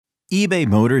eBay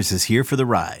Motors is here for the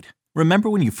ride. Remember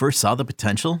when you first saw the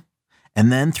potential?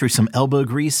 And then through some elbow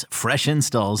grease, fresh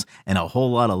installs, and a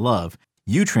whole lot of love,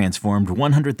 you transformed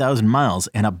 100,000 miles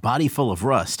and a body full of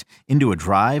rust into a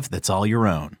drive that's all your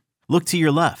own. Look to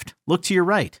your left. Look to your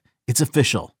right. It's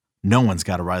official. No one's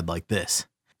got a ride like this.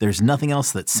 There's nothing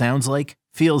else that sounds like,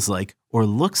 feels like, or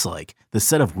looks like the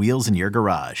set of wheels in your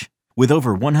garage. With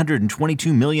over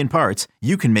 122 million parts,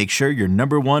 you can make sure your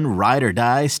number one ride or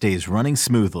die stays running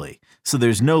smoothly. So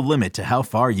there's no limit to how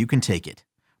far you can take it.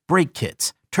 Brake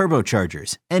kits,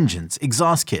 turbochargers, engines,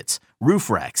 exhaust kits, roof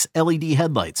racks, LED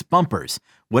headlights, bumpers,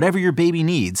 whatever your baby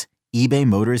needs, eBay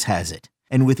Motors has it.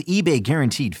 And with eBay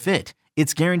Guaranteed Fit,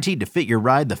 it's guaranteed to fit your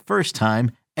ride the first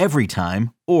time, every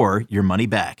time, or your money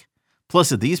back.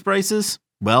 Plus at these prices,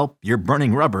 well, you're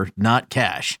burning rubber, not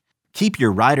cash. Keep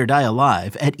your ride or die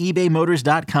alive at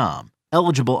ebaymotors.com.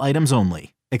 Eligible items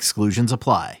only. Exclusions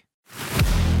apply.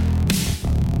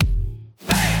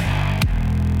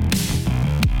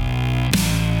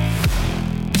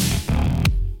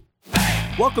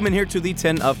 Welcome in here to the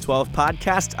 10 of 12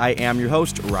 podcast. I am your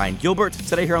host, Ryan Gilbert.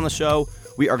 Today here on the show,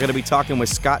 we are going to be talking with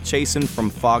Scott Chasen from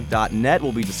Phog.net.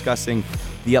 We'll be discussing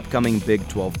the upcoming Big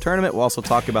 12 tournament. We'll also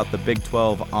talk about the Big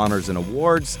 12 honors and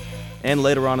awards. And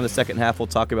later on in the second half, we'll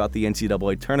talk about the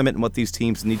NCAA tournament and what these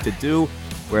teams need to do,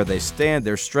 where they stand,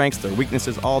 their strengths, their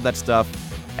weaknesses, all that stuff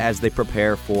as they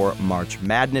prepare for March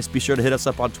Madness. Be sure to hit us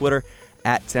up on Twitter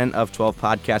at 10 of 12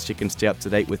 podcast. You can stay up to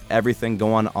date with everything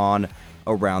going on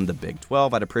around the Big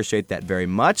 12. I'd appreciate that very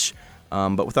much.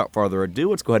 But without further ado,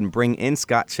 let's go ahead and bring in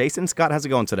Scott Chasen. Scott, how's it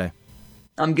going today?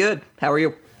 I'm good. How are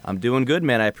you? I'm doing good,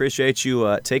 man. I appreciate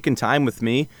you taking time with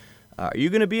me. Are you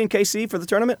going to be in KC for the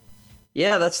tournament?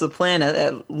 Yeah, that's the plan,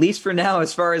 at least for now,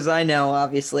 as far as I know.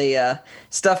 Obviously,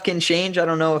 stuff can change. I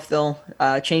don't know if they'll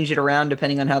change it around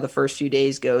depending on how the first few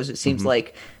days goes. It seems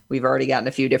like we've already gotten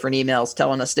a few different emails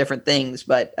telling us different things.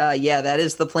 But yeah, that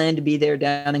is the plan, to be there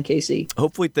down in KC.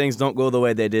 Hopefully things don't go the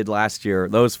way they did last year,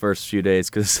 those first few days,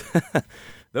 because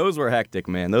those were hectic,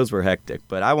 man. Those were hectic.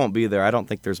 But I won't be there. I don't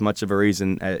think there's much of a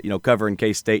reason, covering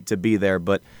K-State to be there.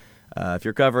 But if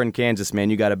you're covering Kansas, man,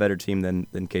 you got a better team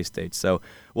than K-State. So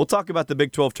we'll talk about the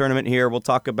Big 12 tournament here. We'll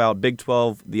talk about Big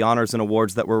 12, the honors and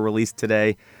awards that were released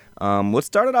today. Let's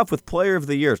start it off with Player of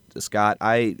the Year, Scott.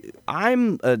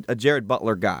 I'm a Jared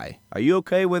Butler guy. Are you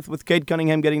okay with Cade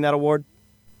Cunningham getting that award?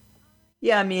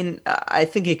 Yeah, I mean, I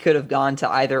think it could have gone to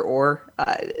either or.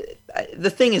 The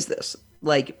thing is this.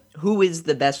 Who is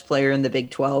the best player in the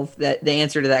Big 12? That the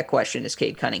answer to that question is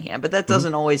Cade Cunningham. But that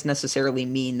doesn't always necessarily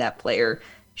mean that player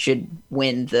should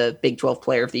win the Big 12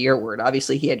 Player of the Year award.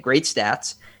 Obviously, he had great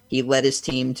stats. He led his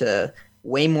team to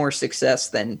way more success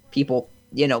than people,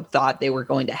 thought they were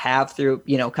going to have through,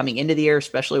 coming into the year,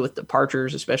 especially with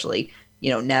departures, especially,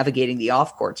 navigating the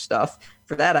off-court stuff.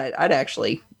 For that, I'd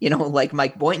actually, like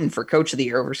Mike Boynton for Coach of the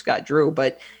Year over Scott Drew.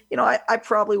 But, I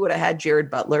probably would have had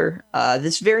Jared Butler.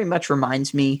 This very much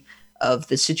reminds me of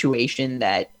the situation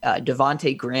that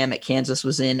Devontae Graham at Kansas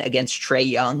was in against Trae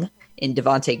Young in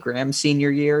Devontae Graham's senior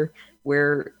year,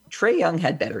 where Trae Young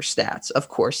had better stats. Of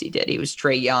course he did. He was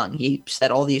Trae Young. He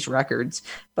set all these records.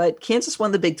 But Kansas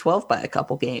won the Big 12 by a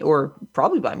couple games, or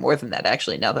probably by more than that,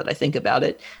 actually, now that I think about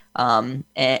it. And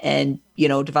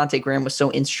Devontae Graham was so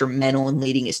instrumental in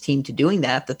leading his team to doing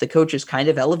that the coaches kind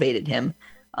of elevated him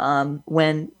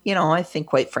when, I think,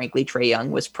 quite frankly, Trae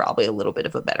Young was probably a little bit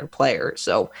of a better player.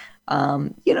 So,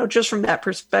 just from that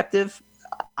perspective,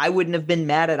 I wouldn't have been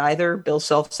mad at either. Bill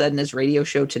Self said in his radio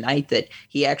show tonight that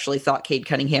he actually thought Cade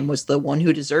Cunningham was the one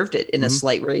who deserved it in a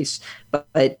slight race.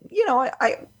 But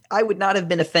I would not have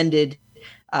been offended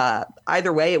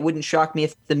either way. It wouldn't shock me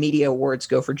if the media awards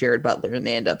go for Jared Butler and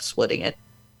they end up splitting it.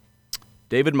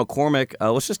 David McCormick,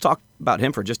 let's just talk about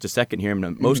him for just a second here.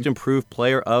 Most improved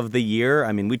player of the year.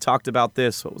 I mean, we talked about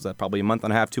this, what was that, probably a month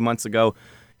and a half, 2 months ago.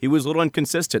 He was a little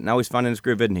inconsistent. Now he's finding his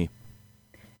groove, isn't he?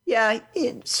 Yeah,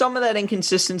 some of that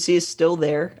inconsistency is still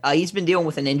there. He's been dealing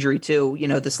with an injury too.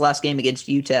 This last game against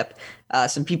UTEP,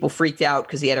 some people freaked out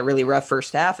because he had a really rough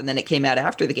first half, and then it came out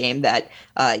after the game that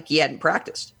he hadn't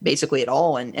practiced basically at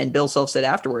all. And Bill Self said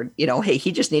afterward, hey,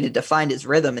 he just needed to find his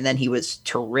rhythm, and then he was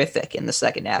terrific in the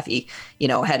second half. He,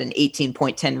 had an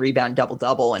 18.10 rebound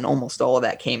double-double, and almost all of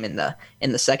that came in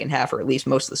the second half, or at least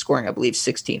most of the scoring, I believe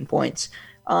 16 points.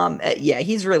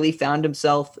 He's really found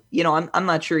himself. I'm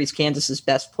not sure he's Kansas's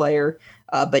best player,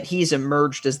 but he's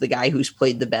emerged as the guy who's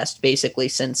played the best basically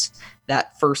since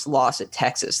that first loss at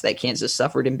Texas that Kansas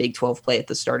suffered in Big 12 play at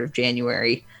the start of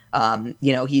January.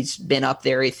 He's been up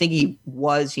there. I think he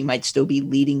might still be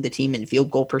leading the team in field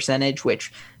goal percentage,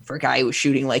 which for a guy who was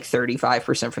shooting like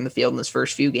 35% from the field in his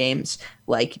first few games.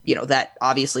 Like, that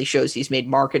obviously shows he's made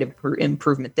market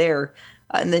improvement there.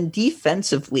 And then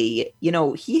defensively,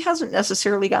 he hasn't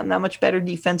necessarily gotten that much better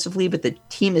defensively, but the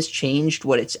team has changed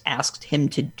what it's asked him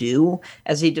to do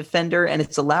as a defender, and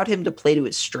it's allowed him to play to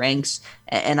his strengths,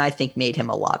 and I think made him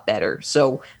a lot better.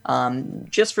 So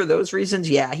just for those reasons,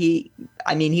 yeah, he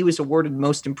was awarded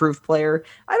most improved player.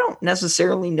 I don't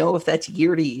necessarily know if that's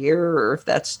year to year or if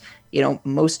that's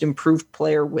most improved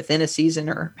player within a season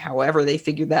or however they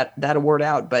figured that award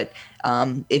out. But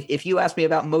if you ask me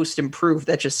about most improved,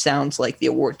 that just sounds like the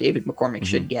award David McCormick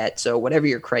should get. So whatever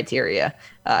your criteria,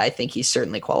 I think he's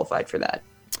certainly qualified for that.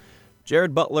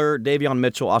 Jared Butler, Davion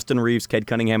Mitchell, Austin Reeves, Cade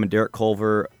Cunningham, and Derek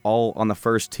Culver all on the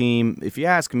first team. If you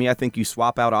ask me, I think you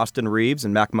swap out Austin Reeves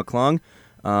and Mac McClung.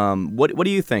 What do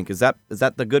you think? Is that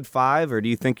the good five, or do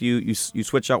you think you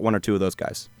switch out one or two of those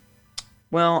guys?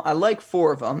 Well, I like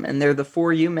four of them, and they're the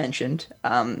four you mentioned.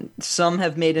 Some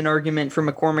have made an argument for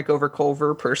McCormick over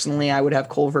Culver. Personally, I would have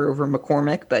Culver over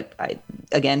McCormick, but I,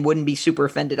 again, wouldn't be super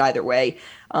offended either way.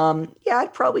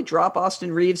 I'd probably drop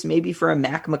Austin Reeves, maybe for a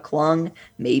Mac McClung,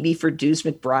 maybe for Deuce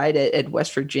McBride at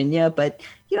West Virginia, but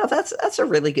that's a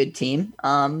really good team.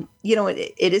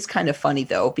 It is kind of funny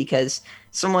though, because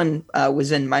someone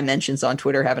was in my mentions on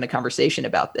Twitter having a conversation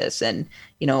about this, and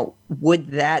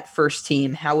would that first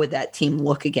team, how would that team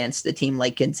look against a team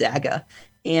like Gonzaga?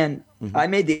 And I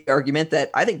made the argument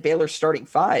that I think Baylor's starting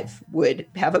five would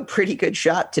have a pretty good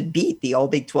shot to beat the all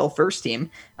Big 12 first team.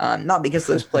 Not because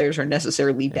those players are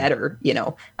necessarily better.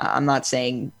 I'm not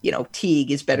saying,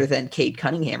 Teague is better than Cade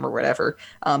Cunningham or whatever,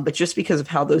 but just because of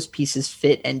how those pieces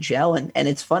fit and gel. And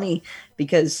it's funny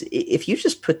because if you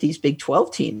just put these Big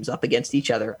 12 teams up against each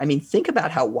other, I mean, think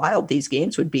about how wild these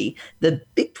games would be. The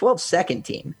Big 12 second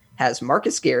team has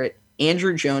Marcus Garrett,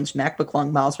 Andrew Jones, Mac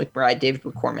McClung, Miles McBride, David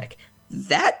McCormick.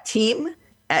 That team,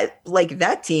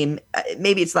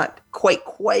 maybe it's not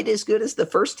quite as good as the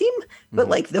first team, but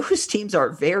those teams are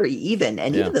very even.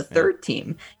 And even the third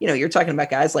team, you're talking about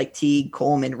guys like Teague,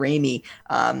 Coleman, Ramey,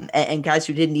 and guys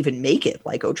who didn't even make it,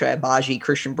 like Ochai Agbaji,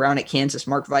 Christian Brown at Kansas,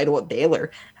 Mark Vital at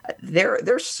Baylor.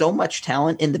 There's so much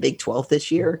talent in the Big 12 this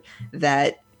year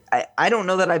that I don't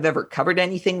know that I've ever covered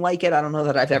anything like it. I don't know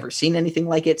that I've ever seen anything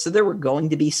like it. So there were going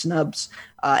to be snubs.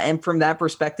 And from that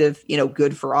perspective,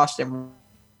 good for Austin,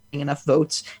 enough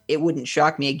votes. It wouldn't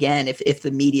shock me again if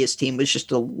the media's team was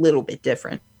just a little bit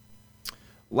different.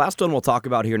 Last one we'll talk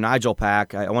about here, Nigel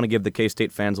Pack. I want to give the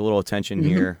K-State fans a little attention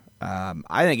here.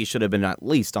 I think he should have been at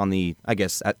least on the, I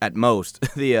guess, at most,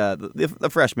 the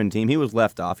freshman team. He was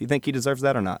left off. You think he deserves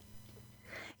that or not?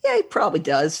 Yeah, he probably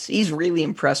does. He's really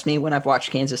impressed me when I've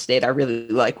watched Kansas State. I really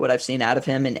like what I've seen out of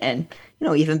him, and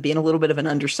even being a little bit of an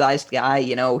undersized guy,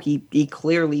 he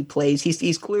clearly plays.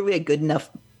 He's clearly a good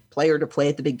enough player to play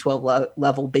at the Big 12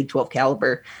 level, Big 12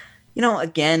 caliber.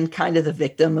 Again, kind of the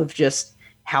victim of just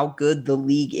how good the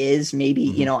league is.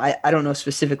 Maybe, I don't know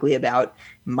specifically about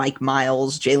Mike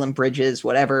Miles, Jalen Bridges,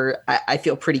 whatever. I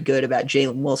feel pretty good about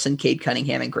Jalen Wilson, Cade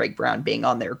Cunningham, and Greg Brown being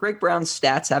on there. Greg Brown's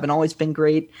stats haven't always been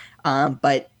great,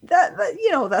 but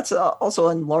that's also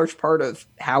in large part of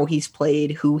how he's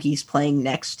played, who he's playing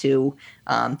next to,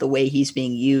 the way he's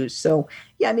being used. So,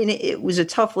 yeah, I mean, it was a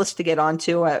tough list to get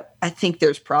onto. I think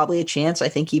there's probably a chance. I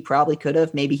think he probably could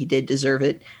have. Maybe he did deserve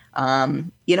it,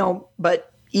 but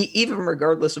even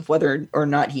regardless of whether or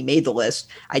not he made the list,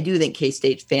 I do think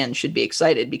K-State fans should be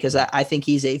excited because I think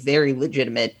he's a very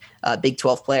legitimate Big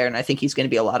 12 player, and I think he's going to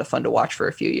be a lot of fun to watch for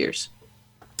a few years.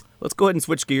 Let's go ahead and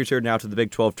switch gears here now to the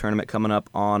Big 12 tournament coming up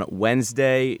on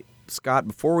Wednesday. Scott,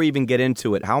 before we even get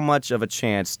into it, how much of a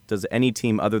chance does any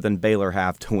team other than Baylor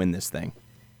have to win this thing?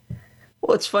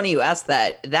 Well, it's funny you asked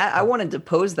that. I wanted to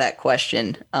pose that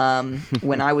question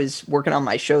when I was working on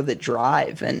my show, The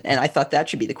Drive, and I thought that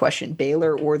should be the question: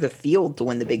 Baylor or the field to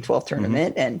win the Big 12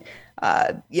 tournament. And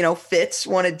Fitz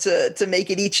wanted to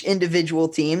make it each individual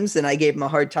teams, and I gave him a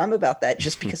hard time about that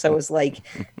just because I was like,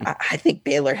 I think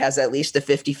Baylor has at least a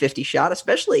 50-50 shot,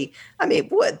 especially,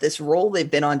 this role they've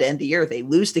been on to end the year. They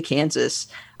lose to Kansas.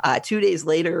 2 days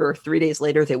later or 3 days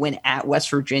later, they win at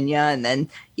West Virginia. And then,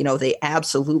 they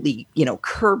absolutely,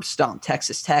 curb stomped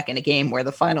Texas Tech in a game where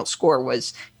the final score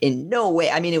was in no way.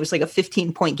 It was like a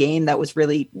 15-point game that was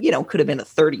really, could have been a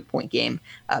 30-point game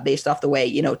based off the way,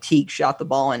 Teague shot the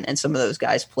ball and some of those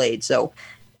guys played. So,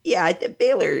 yeah,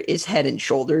 Baylor is head and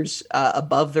shoulders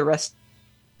above the rest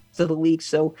of the league.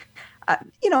 So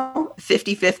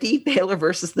 50-50 Baylor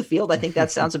versus the field. I think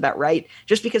that sounds about right.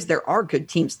 Just because there are good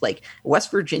teams, like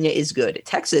West Virginia is good.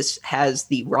 Texas has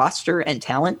the roster and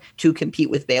talent to compete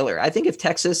with Baylor. I think if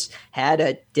Texas had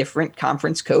a different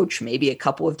conference coach, maybe a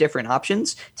couple of different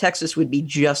options, Texas would be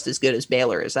just as good as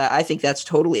Baylor is. I think that's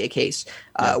totally a case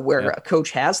where a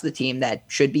coach has the team that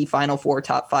should be Final Four,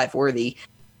 top 5 worthy.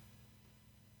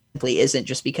 Simply isn't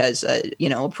just because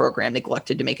a program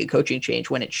neglected to make a coaching change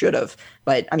when it should have.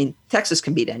 But I mean, Texas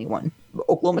can beat anyone.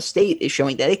 Oklahoma State is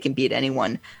showing that it can beat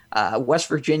anyone. West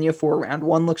Virginia for round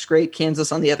 1 looks great.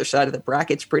 Kansas on the other side of the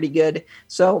bracket's pretty good.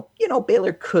 So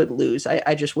Baylor could lose.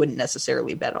 I just wouldn't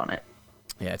necessarily bet on it.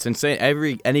 Yeah, it's insane.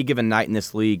 Any given night in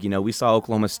this league, we saw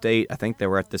Oklahoma State. I think they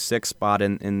were at the 6th spot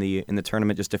in the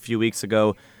tournament just a few weeks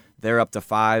ago. They're up to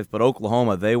 5, but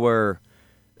Oklahoma, they were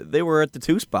at the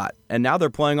 2 spot, and now they're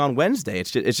playing on Wednesday.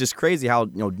 It's just crazy how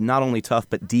not only tough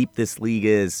but deep this league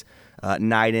is,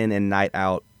 night in and night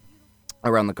out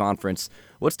around the conference.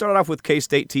 Let's start off with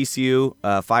K-State TCU,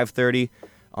 5:30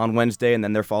 on Wednesday, and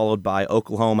then they're followed by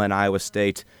Oklahoma and Iowa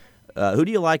State. Who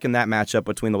do you like in that matchup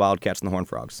between the Wildcats and the Horned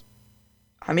Frogs?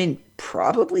 I mean,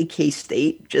 probably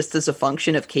K-State, just as a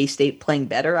function of K-State playing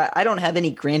better. I don't have any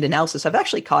grand analysis. I've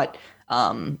actually caught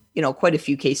quite a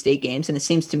few K-State games, and it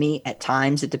seems to me at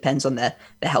times it depends on the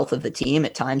health of the team.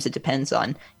 At times it depends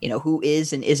on who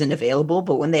is and isn't available.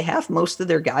 But when they have most of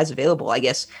their guys available, I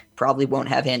guess probably won't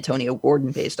have Antonio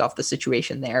Gordon based off the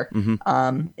situation there.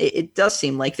 Mm-hmm. It does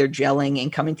seem like they're gelling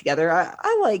and coming together.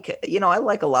 I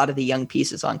like a lot of the young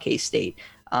pieces on K-State.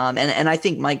 And I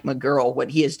think Mike McGurl, what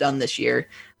he has done this year,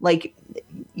 like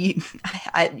you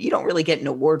don't really get an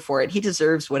award for it. He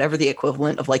deserves whatever the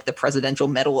equivalent of like the Presidential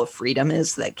Medal of Freedom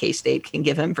is that K-State can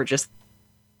give him for just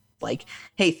like,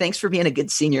 hey, thanks for being a good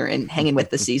senior and hanging with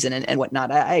the season and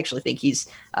whatnot. I actually think he's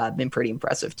been pretty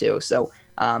impressive too. So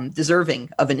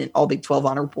deserving of an All Big 12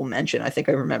 honorable mention. I think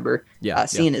I remember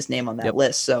seeing his name on that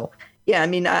list. So yeah, I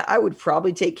mean, I would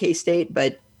probably take K-State,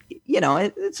 but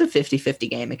it's a 50-50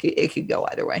 game. It could go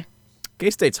either way.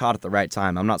 K-State's hot at the right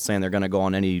time. I'm not saying they're going to go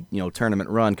on any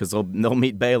tournament run because they'll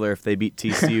meet Baylor if they beat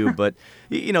TCU, but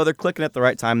they're clicking at the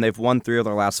right time. They've won 3 of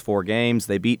their last 4 games.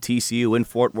 They beat TCU in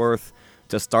Fort Worth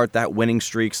to start that winning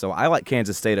streak. So I like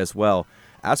Kansas State as well.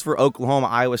 As for Oklahoma,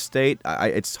 Iowa State,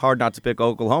 it's hard not to pick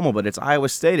Oklahoma, but it's Iowa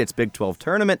State. It's Big 12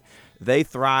 tournament. They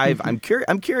thrive. I'm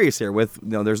curious here with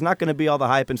there's not going to be all the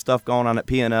hype and stuff going on at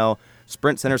P&L.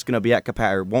 Sprint Center's going to be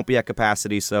won't be at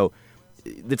capacity, so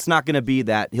it's not going to be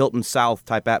that Hilton South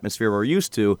type atmosphere we're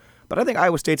used to. But I think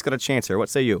Iowa State's got a chance here. What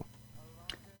say you?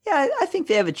 Yeah, I think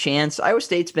they have a chance. Iowa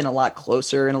State's been a lot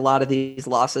closer in a lot of these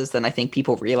losses than I think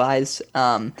people realize.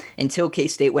 Until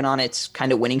K-State went on its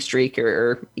kind of winning streak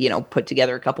or put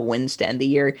together a couple wins to end the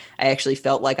year, I actually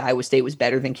felt like Iowa State was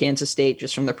better than Kansas State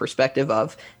just from the perspective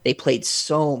of they played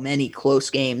so many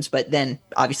close games. But then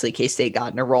obviously K-State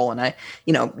got in a roll, and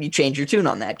you change your tune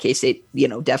on that. K-State,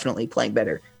 definitely playing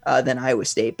better than Iowa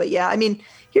State. But yeah, I mean,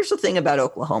 here's the thing about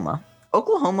Oklahoma.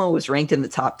 Oklahoma was ranked in the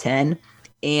top 10,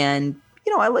 and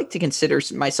I like to consider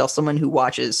myself someone who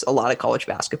watches a lot of college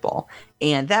basketball,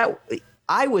 and that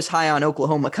I was high on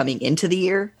Oklahoma coming into the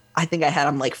year. I think I had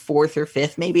them like 4th or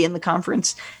 5th maybe in the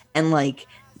conference, and like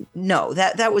no,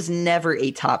 that was never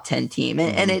a top 10 team.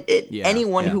 And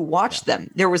anyone who watched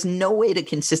them, there was no way to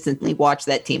consistently watch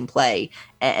that team play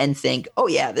and think, oh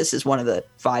yeah, this is one of the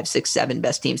 5, 6, 7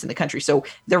 best teams in the country. So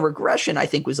their regression, I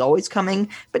think, was always coming,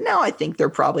 but now I think they're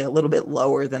probably a little bit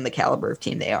lower than the caliber of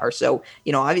team they are. So,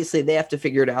 obviously they have to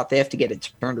figure it out. They have to get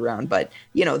it turned around, but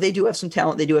they do have some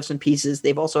talent. They do have some pieces.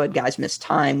 They've also had guys miss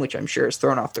time, which I'm sure has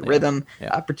thrown off the rhythm,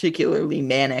 particularly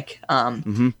Manic.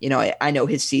 I know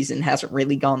his season hasn't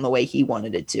really gone the way he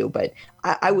wanted it to, but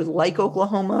I would like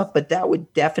Oklahoma, but that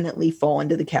would definitely fall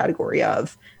into the category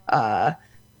of,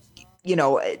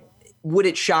 would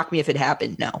it shock me if it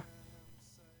happened? No.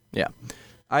 Yeah.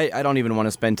 I don't even want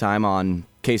to spend time on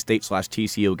K-State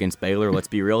 /TCU against Baylor. Let's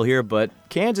be real here. But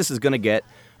Kansas is going to get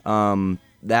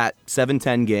that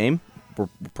 7-10 game. We're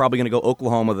probably going to go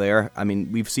Oklahoma there. I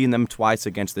mean, we've seen them twice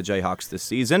against the Jayhawks this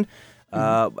season.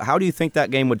 How do you think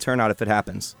that game would turn out if it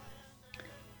happens?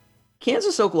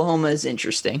 Kansas-Oklahoma is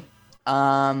interesting.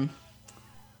 I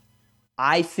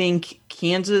think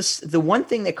Kansas, the one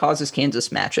thing that causes Kansas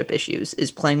matchup issues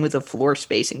is playing with a floor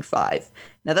spacing 5.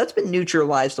 Now, that's been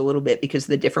neutralized a little bit because of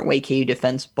the different way KU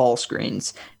defends ball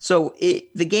screens. So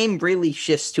the game really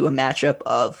shifts to a matchup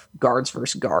of guards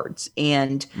versus guards.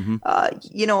 And,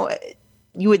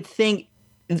 you would think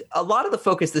a lot of the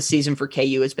focus this season for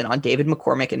KU has been on David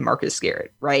McCormick and Marcus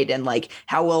Garrett, right? And like,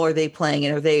 how well are they playing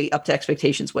and are they up to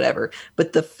expectations, whatever.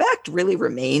 But the fact really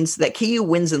remains that KU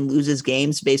wins and loses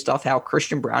games based off how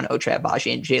Christian Braun, Ochai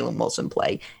Agbaji, and Jalen Wilson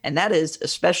play. And that is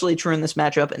especially true in this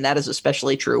matchup, and that is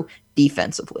especially true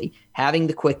defensively. Having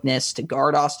the quickness to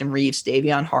guard Austin Reeves,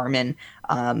 Davion Harmon,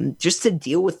 just to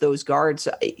deal with those guards,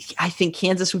 I think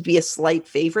Kansas would be a slight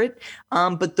favorite.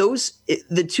 But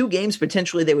the two games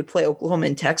potentially they would play, Oklahoma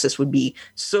and Texas, would be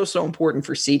so important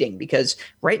for seeding, because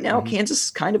right now Kansas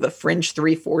is kind of a fringe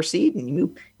 3-4 seed, and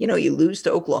you lose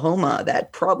to Oklahoma,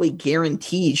 that probably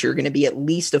guarantees you're going to be at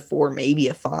least a 4, maybe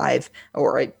a 5,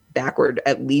 or backward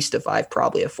at least a 5,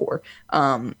 probably a 4.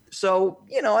 So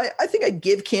I think I'd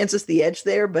give Kansas the edge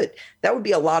there, but that would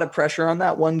be a lot of pressure on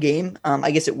that one game.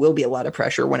 I guess it will be a lot of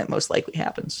pressure when it most likely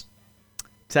happens.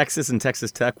 Texas and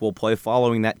Texas Tech will play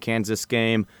following that Kansas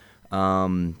game.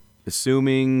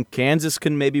 Assuming Kansas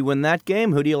can maybe win that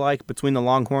game, who do you like between the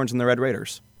Longhorns and the Red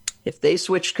Raiders? If they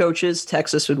switched coaches,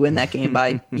 Texas would win that game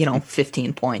by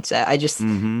 15 points. I just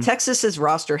Texas's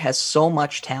roster has so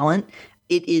much talent.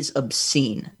 It is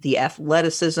obscene. The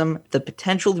athleticism, the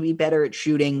potential to be better at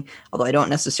shooting, although I don't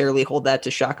necessarily hold that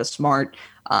to Shaka Smart.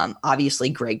 Obviously,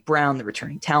 Greg Brown, the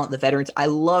returning talent, the veterans. I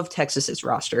love Texas's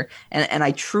roster. And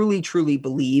I truly, truly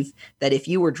believe that if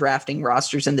you were drafting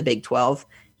rosters in the Big 12,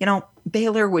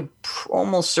 Baylor would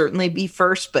almost certainly be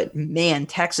first, but man,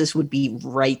 Texas would be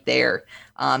right there.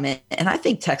 And I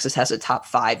think Texas has a top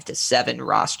 5 to 7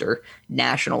 roster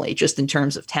nationally, just in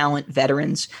terms of talent,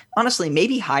 veterans. Honestly,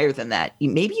 maybe higher than that.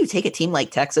 Maybe you take a team like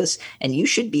Texas, and you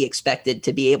should be expected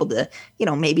to be able to,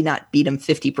 maybe not beat them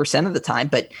 50% of the time,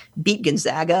 but beat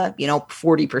Gonzaga,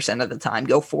 40% of the time,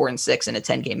 go 4-6 in a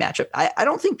 10-game matchup. I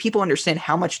don't think people understand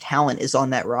how much talent is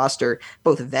on that roster,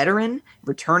 both veteran,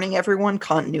 returning everyone,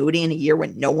 continuity in a year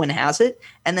when no one has it.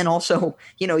 And then also,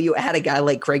 you add a guy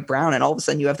like Craig Brown, and all of a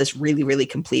sudden you have this really, really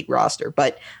complete roster.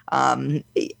 But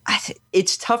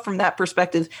it's tough from that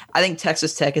perspective. I think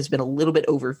Texas Tech has been a little bit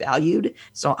overvalued.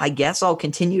 So I guess I'll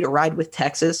continue to ride with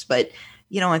Texas. But,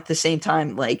 at the same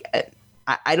time,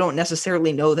 I don't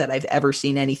necessarily know that I've ever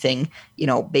seen anything,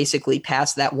 basically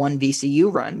past that one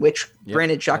VCU run, which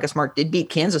granted, Shaka Smart did beat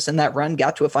Kansas in that run,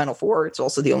 got to a Final Four. It's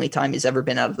also the only time he's ever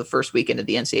been out of the first weekend of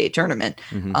the NCAA tournament.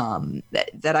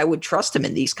 That I would trust him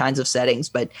in these kinds of settings.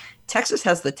 But Texas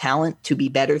has the talent to be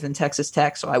better than Texas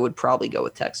Tech, so I would probably go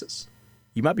with Texas.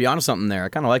 You might be onto something there. I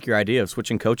kind of like your idea of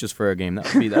switching coaches for a game.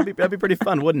 That'd be pretty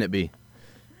fun, wouldn't it be?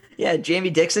 Yeah, Jamie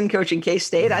Dixon coaching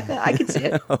K-State. I could see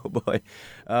it. Oh, boy.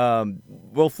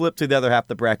 We'll flip to the other half of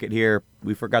the bracket here.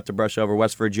 We forgot to brush over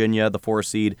West Virginia, the 4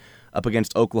 seed, up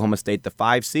against Oklahoma State, the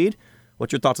 5 seed.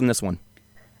 What's your thoughts on this one?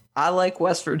 I like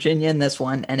West Virginia in this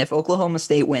one, and if Oklahoma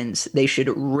State wins, they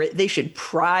should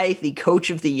pry the Coach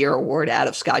of the Year award out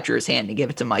of Scott Drew's hand and give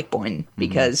it to Mike Boynton,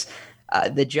 because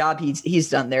the job he's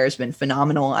done there has been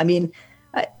phenomenal. I mean,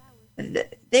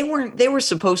 they were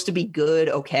supposed to be good,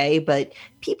 okay, but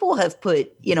people have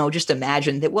put, just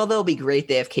imagine that, well, they'll be great.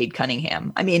 They have Cade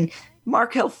Cunningham. I mean,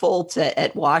 Markelle Fultz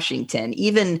at Washington,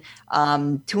 even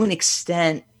to an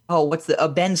extent. What's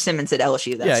Ben Simmons at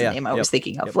LSU? That's the name I was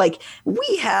thinking of. Like,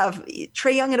 we have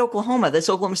Trae Young at Oklahoma. This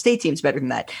Oklahoma State team's better than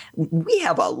that. We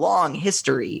have a long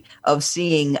history of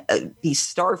seeing these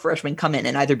star freshmen come in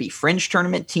and either be fringe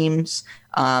tournament teams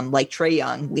like Trae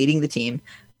Young leading the team,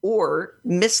 or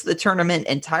miss the tournament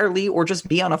entirely, or just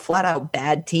be on a flat-out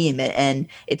bad team. And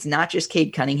it's not just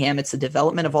Cade Cunningham. It's the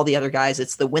development of all the other guys.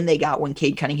 It's the win they got when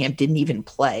Cade Cunningham didn't even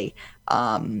play.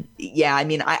 I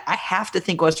mean, I have to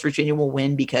think West Virginia will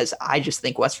win, because I just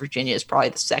think West Virginia is probably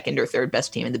the second or third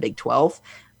best team in the Big 12.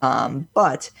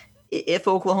 But if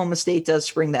Oklahoma State does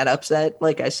spring that upset,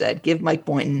 like I said, give Mike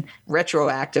Boynton,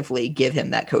 retroactively give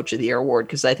him that Coach of the Year award,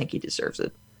 because I think he deserves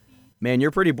it. Man,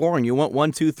 you're pretty boring. You went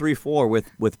 1, 2, 3, 4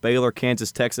 with Baylor,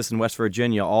 Kansas, Texas, and West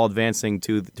Virginia all advancing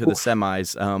to the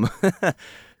semis.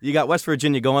 You got West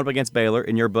Virginia going up against Baylor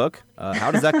in your book.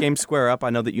 How does that game square up? I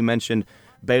know that you mentioned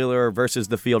Baylor versus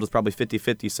the field is probably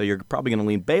 50-50, so you're probably going to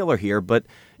lean Baylor here. But,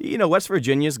 West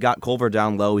Virginia's got Culver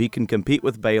down low. He can compete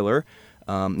with Baylor.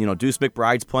 Deuce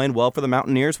McBride's playing well for the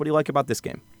Mountaineers. What do you like about this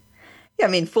game? Yeah, I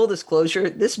mean, full disclosure,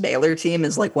 this Baylor team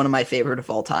is like one of my favorite of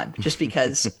all time, just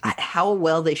because how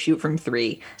well they shoot from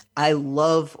 3. I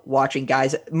love watching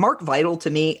guys. Mark Vital, to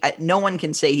me, no one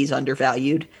can say he's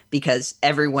undervalued, because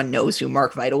everyone knows who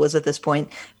Mark Vital is at this point.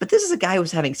 But this is a guy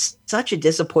who's having such a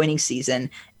disappointing season,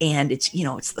 and it's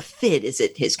the fit. Is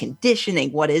it his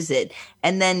conditioning? What is it?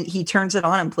 And then he turns it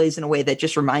on and plays in a way that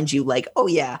just reminds you, like, oh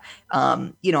yeah,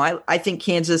 I think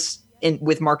Kansas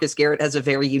with Marcus Garrett has a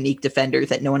very unique defender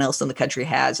that no one else in the country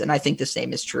has. And I think the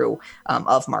same is true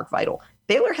of Mark Vital.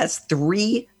 Baylor has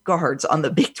 3 guards on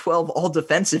the Big 12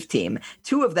 all-defensive team,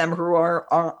 2 of them who are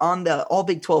on the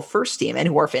all-Big 12 first team and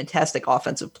who are fantastic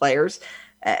offensive players.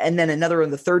 And then another on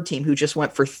the third team who just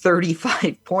went for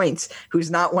 35 points,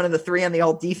 who's not one of the 3 on the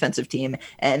all-defensive team.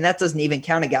 And that doesn't even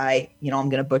count a guy, I'm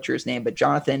going to butcher his name, but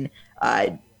Jonathan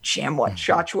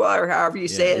Shachua, or however you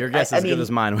say it. Your guess is as good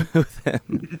as mine with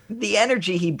him. The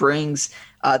energy he brings,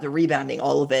 the rebounding,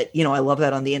 all of it, I love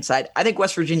that on the inside. I think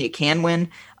West Virginia can win.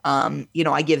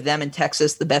 I give them and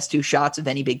Texas the best 2 shots of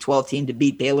any Big 12 team to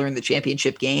beat Baylor in the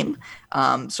championship game.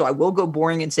 So I will go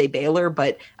boring and say Baylor,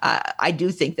 but I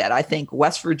do think that. I think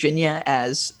West Virginia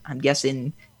as, I'm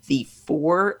guessing, the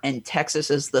 4 and Texas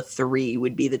as the 3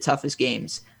 would be the toughest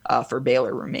games for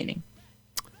Baylor remaining.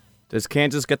 Does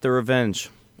Kansas get the revenge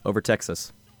over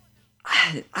Texas?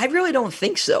 I really don't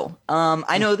think so.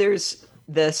 I know there's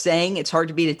the saying it's hard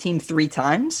to beat a team 3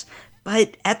 times,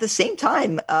 but at the same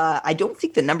time, I don't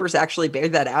think the numbers actually bear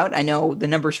that out. I know the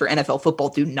numbers for NFL football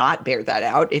do not bear that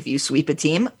out. If you sweep a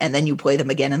team and then you play them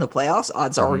again in the playoffs,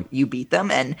 odds are you beat them.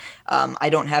 And I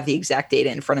don't have the exact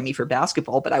data in front of me for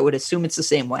basketball, but I would assume it's the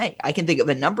same way. I can think of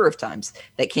a number of times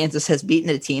that Kansas has beaten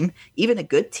a team, even a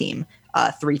good team,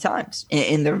 3 times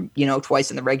in the, twice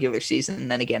in the regular season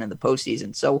and then again in the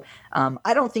postseason. So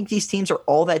I don't think these teams are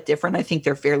all that different. I think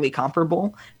they're fairly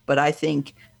comparable, but I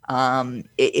think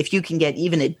if you can get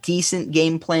even a decent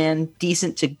game plan,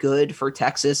 decent to good for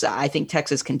Texas, I think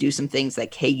Texas can do some things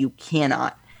that KU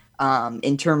cannot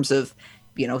in terms of,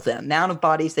 the amount of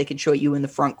bodies they can show you in the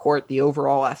front court, the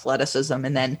overall athleticism,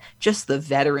 and then just the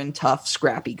veteran, tough,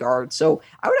 scrappy guard. So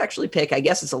I would actually pick, I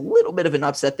guess it's a little bit of an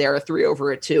upset there, a 3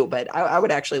 over a 2, but I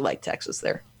would actually like Texas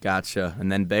there. Gotcha.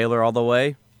 And then Baylor all the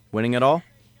way, winning it all?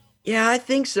 Yeah, I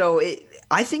think so.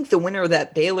 I think the winner of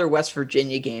that Baylor-West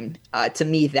Virginia game, to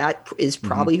me, that is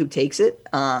probably who takes it.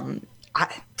 I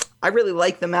really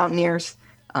like the Mountaineers.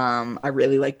 I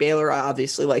really like Baylor. I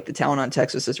obviously like the talent on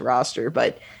Texas's roster,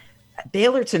 but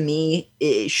Baylor, to me,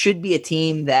 it should be a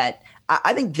team that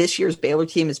I think this year's Baylor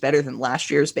team is better than last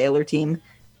year's Baylor team.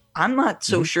 I'm not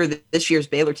so sure that this year's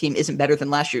Baylor team isn't better than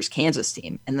last year's Kansas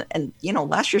team. And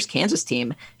last year's Kansas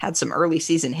team had some early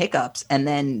season hiccups and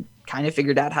then kind of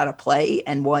figured out how to play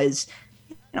and was,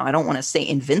 I don't want to say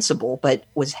invincible, but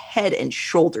was head and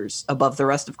shoulders above the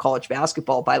rest of college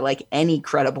basketball by like any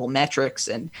credible metrics.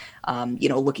 And,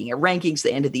 looking at rankings,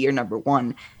 the end of the year, number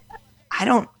 1. I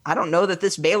don't know that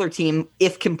this Baylor team,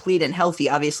 if complete and healthy,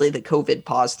 obviously the COVID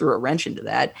pause threw a wrench into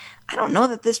that. I don't know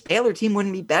that this Baylor team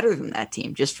wouldn't be better than that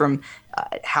team just from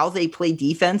how they play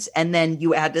defense. And then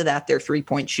you add to that their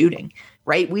 3-point shooting,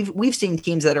 right? We've seen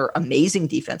teams that are amazing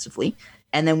defensively.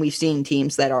 And then we've seen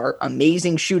teams that are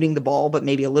amazing shooting the ball, but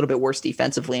maybe a little bit worse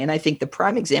defensively. And I think the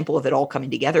prime example of it all coming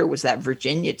together was that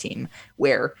Virginia team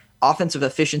where offensive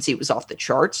efficiency was off the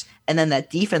charts. And then that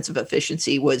defensive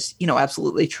efficiency was,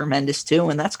 absolutely tremendous too.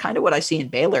 And that's kind of what I see in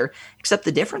Baylor, except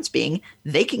the difference being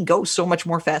they can go so much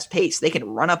more fast paced. They can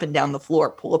run up and down the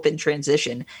floor, pull up in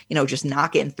transition, just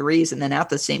knock in threes. And then at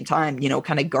the same time,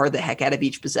 kind of guard the heck out of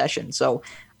each possession. So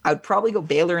I would probably go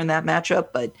Baylor in that matchup,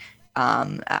 but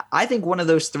I think one of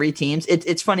those 3 teams,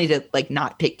 it's funny to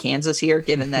not pick Kansas here,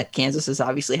 given that Kansas has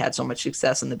obviously had so much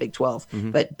success in the Big 12,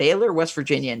 but Baylor, West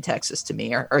Virginia, and Texas to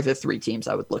me are the 3 teams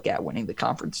I would look at winning the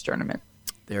conference tournament.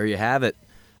 There you have it.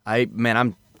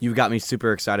 You got me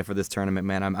super excited for this tournament,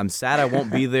 man. I'm sad I won't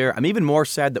be there. I'm even more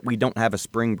sad that we don't have a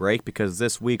spring break because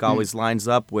this week always lines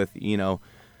up with, with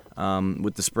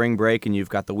the spring break and you've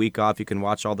got the week off. You can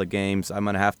watch all the games. I'm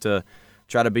going to have to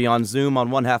try to be on Zoom on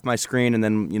one half of my screen and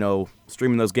then,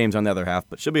 streaming those games on the other half.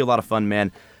 But should be a lot of fun, man.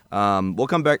 We'll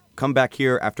come back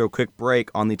here after a quick break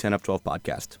on the 10 of 12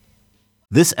 podcast.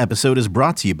 This episode is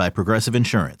brought to you by Progressive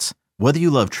Insurance. Whether you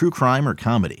love true crime or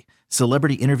comedy,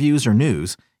 celebrity interviews or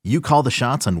news, you call the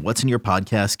shots on what's in your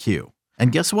podcast queue.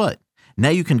 And guess what? Now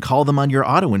you can call them on your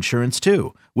auto insurance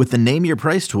too with the Name Your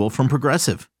Price tool from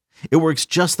Progressive. It works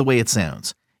just the way it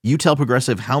sounds. You tell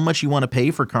Progressive how much you want to pay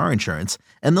for car insurance,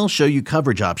 and they'll show you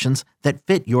coverage options that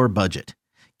fit your budget.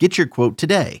 Get your quote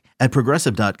today at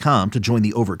Progressive.com to join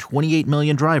the over 28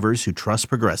 million drivers who trust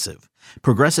Progressive.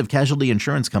 Progressive Casualty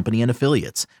Insurance Company and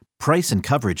Affiliates. Price and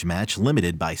coverage match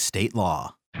limited by state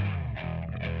law.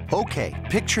 Okay,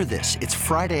 picture this. It's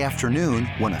Friday afternoon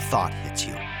when a thought hits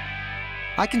you.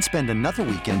 I can spend another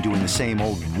weekend doing the same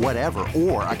old whatever,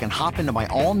 or I can hop into my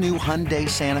all-new Hyundai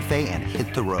Santa Fe and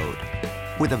hit the road.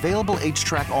 With available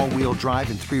H-Track all-wheel drive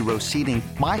and 3-row seating,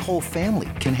 my whole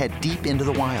family can head deep into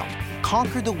the wild.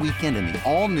 Conquer the weekend in the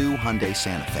all-new Hyundai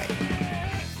Santa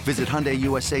Fe. Visit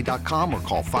HyundaiUSA.com or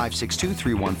call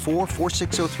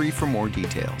 562-314-4603 for more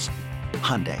details.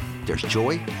 Hyundai, there's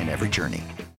joy in every journey.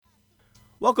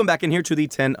 Welcome back in here to the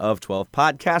 10 of 12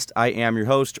 podcast. I am your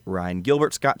host, Ryan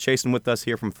Gilbert. Scott Chasen with us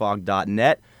here from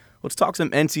Fog.net. Let's talk some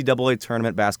NCAA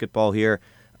tournament basketball here.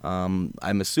 I'm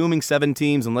assuming 7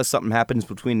 teams, unless something happens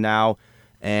between now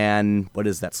and, what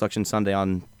is that, Selection Sunday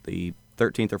on the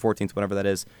 13th or 14th, whatever that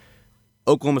is.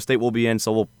 Oklahoma State will be in,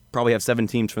 so we'll probably have 7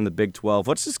 teams from the Big 12.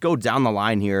 Let's just go down the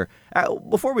line here.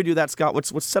 Before we do that, Scott,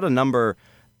 let's set a number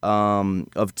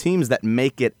of teams that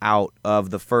make it out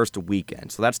of the first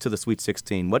weekend. So that's to the Sweet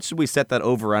 16. What should we set that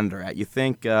over-under at? You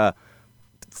think 3.5,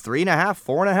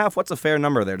 4.5? What's a fair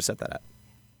number there to set that at?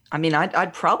 I mean,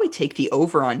 I'd probably take the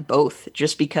over on both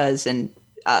just because, and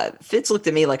Fitz looked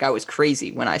at me like I was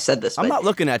crazy when I said this. I'm not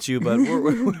looking at you, but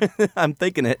I'm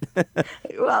thinking it.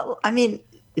 Well, I mean,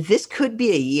 this could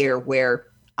be a year where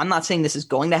I'm not saying this is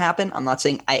going to happen. I'm not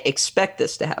saying I expect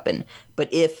this to happen.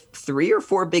 But if 3 or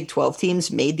 4 Big 12 teams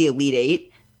made the Elite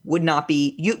Eight, would not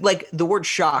be the word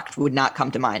shocked would not come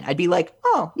to mind. I'd be like,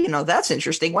 oh, that's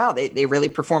interesting. Wow, they really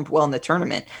performed well in the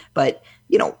tournament. But,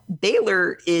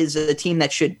 Baylor is a team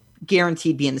that should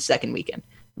guaranteed be in the second weekend.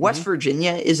 West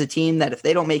Virginia is a team that if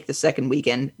they don't make the second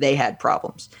weekend, they had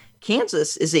problems.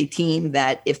 Kansas is a team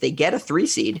that if they get a 3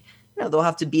 seed, they'll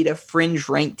have to beat a fringe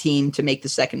ranked team to make the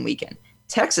second weekend.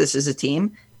 Texas is a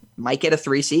team, might get a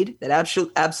 3 seed, that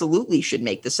absolutely should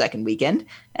make the second weekend.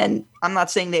 And I'm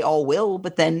not saying they all will,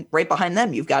 but then right behind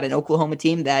them, you've got an Oklahoma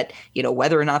team that,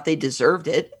 whether or not they deserved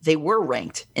it, they were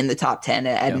ranked in the top 10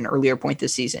 at an earlier point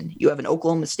this season. You have an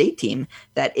Oklahoma State team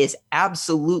that is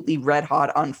absolutely red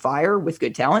hot on fire with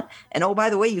good talent. And oh, by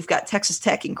the way, you've got Texas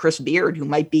Tech and Chris Beard, who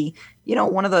might be,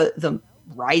 one of the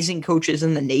rising coaches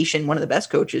in the nation, one of the best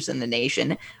coaches in the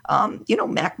nation.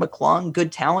 Mac McClung, good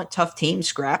talent, tough team,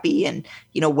 scrappy, and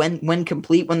when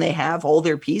complete, when they have all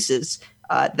their pieces,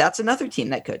 that's another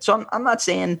team that could. So I'm not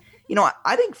saying,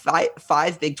 I think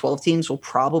five Big 12 teams will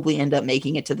probably end up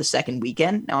making it to the second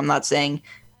weekend. Now I'm not saying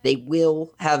they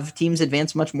will have teams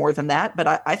advance much more than that,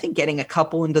 but I think getting a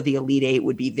couple into the Elite Eight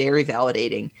would be very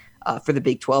validating for the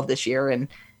Big 12 this year. And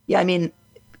yeah, I mean,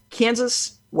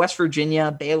 Kansas, West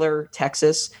Virginia, Baylor,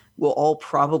 Texas will all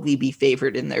probably be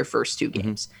favored in their first 2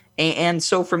 games. And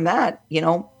so from that,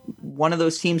 one of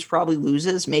those teams probably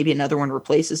loses, maybe another one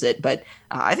replaces it. But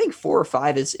I think 4 or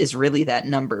 5 is really that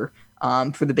number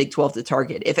for the Big 12 to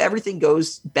target. If everything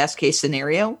goes best case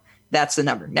scenario, that's the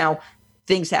number. Now,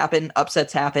 things happen,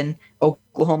 upsets happen.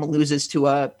 Oklahoma loses to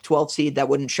a 12 seed. That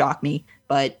wouldn't shock me.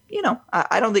 But,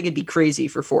 I don't think it'd be crazy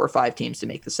for 4 or 5 teams to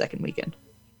make the second weekend.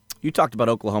 You talked about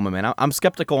Oklahoma, man. I'm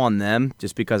skeptical on them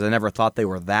just because I never thought they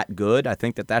were that good. I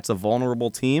think that's a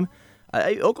vulnerable team.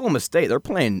 Oklahoma State, they're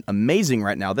playing amazing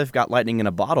right now. They've got lightning in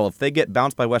a bottle. If they get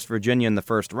bounced by West Virginia in the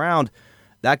first round,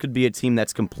 that could be a team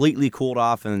that's completely cooled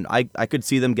off, and I could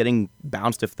see them getting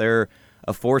bounced if they're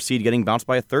a 4 seed, getting bounced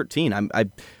by a 13.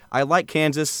 I like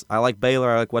Kansas. I like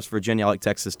Baylor. I like West Virginia. I like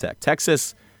Texas Tech.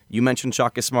 Texas, you mentioned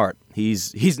Shaka Smart.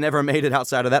 He's never made it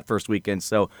outside of that first weekend,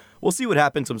 so we'll see what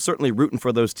happens. I'm certainly rooting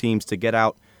for those teams to get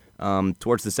out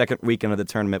towards the second weekend of the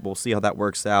tournament. We'll see how that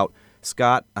works out.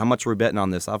 Scott, how much are we betting on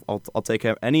this? I'll take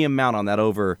any amount on that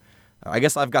over. I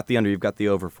guess I've got the under. You've got the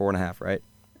over 4.5, right?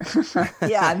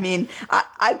 Yeah, I mean,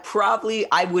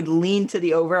 I would lean to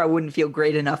the over. I wouldn't feel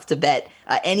great enough to bet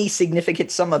any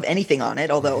significant sum of anything on it,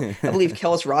 although I believe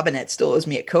Kellis Robinette still owes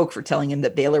me a Coke for telling him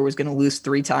that Baylor was going to lose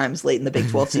 3 times late in the Big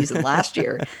 12 season last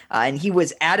year, and he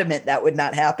was adamant that would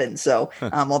not happen. So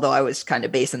although I was kind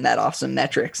of basing that off some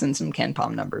metrics and some Ken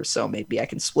Pom numbers, so maybe I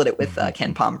can split it with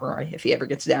Ken Pomeroy if he ever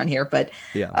gets down here. But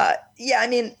yeah, I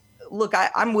mean, look,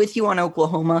 I'm with you on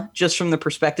Oklahoma just from the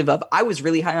perspective of I was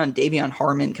really high on Davion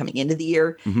Harmon coming into the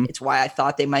year. It's why I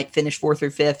thought they might finish 4th or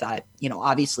 5th.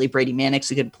 Obviously Brady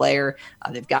Manick's a good player.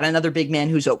 They've got another big man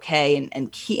who's okay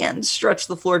and can stretch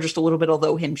the floor just a little bit,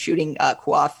 although him shooting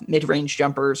Quaff mid-range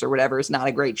jumpers or whatever is not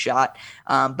a great shot.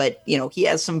 But, he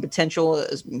has some potential,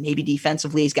 maybe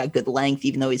defensively. He's got good length,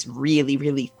 even though he's really,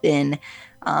 really thin.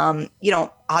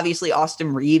 Obviously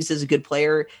Austin Reeves is a good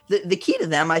player. The key to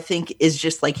them, I think, is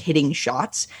just like hitting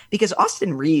shots, because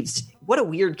Austin Reeves, what a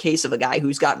weird case of a guy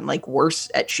who's gotten like worse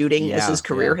at shooting as his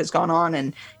career has gone on.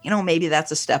 And, maybe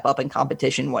that's a step up in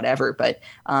competition, whatever. But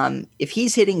if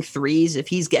he's hitting threes, if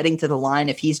he's getting to the line,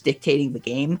 if he's dictating the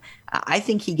game, I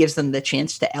think he gives them the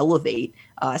chance to elevate,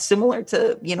 similar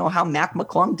to, how Mac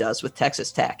McClung does with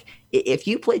Texas Tech. If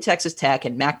you play Texas Tech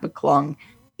and Mac McClung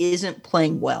isn't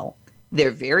playing well,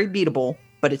 they're very beatable,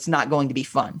 but it's not going to be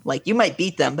fun. Like, you might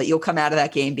beat them, but you'll come out of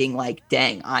that game being like,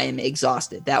 dang, I am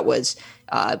exhausted. That was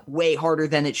way harder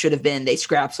than it should have been. They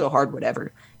scrapped so hard,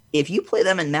 whatever. If you play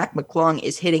them and Mac McClung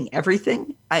is hitting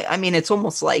everything, I mean, it's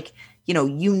almost like,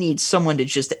 you need someone to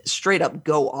just straight up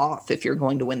go off if you're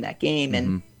going to win that game.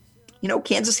 And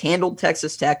Kansas handled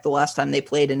Texas Tech the last time they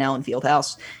played in Allen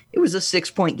Fieldhouse. It was a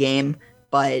 6-point game,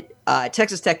 but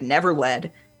Texas Tech never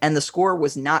led, and the score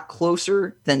was not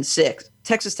closer than 6.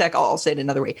 Texas Tech, I'll say it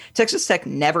another way. Texas Tech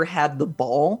never had the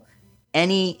ball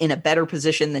any in a better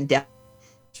position than Dallas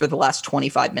for the last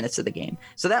 25 minutes of the game.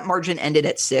 So that margin ended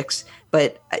at 6,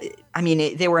 but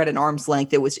they were at an arm's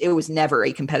length. It was never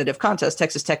a competitive contest.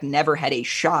 Texas Tech never had a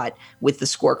shot with the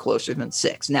score closer than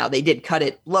 6. Now they did cut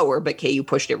it lower, but KU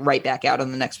pushed it right back out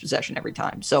on the next possession every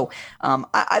time. So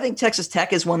I think Texas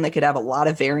Tech is one that could have a lot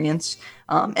of variance.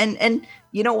 And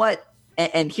you know what?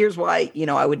 And here's why,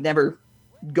 I would never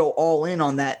go all in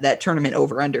on that tournament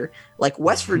over under. Like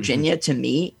West Virginia to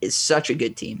me is such a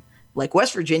good team. Like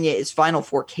West Virginia is Final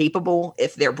Four capable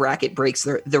if their bracket breaks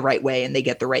the right way and they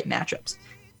get the right matchups.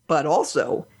 But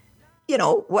also,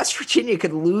 West Virginia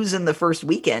could lose in the first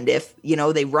weekend if,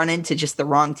 they run into just the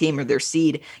wrong team or their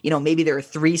seed. Maybe they're a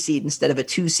 3 seed instead of a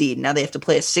 2 seed. Now they have to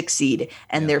play a 6 seed,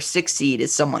 and their 6 seed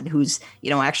is someone who's,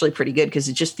 actually pretty good because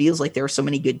it just feels like there are so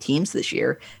many good teams this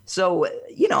year. So,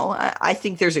 I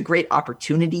think there's a great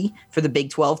opportunity for the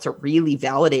Big 12 to really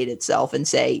validate itself and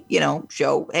say,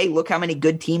 show, hey, look how many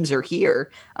good teams are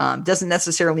here. Doesn't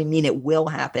necessarily mean it will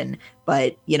happen.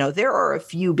 But, there are a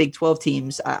few Big 12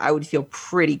 teams I would feel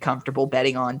pretty comfortable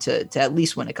betting on to at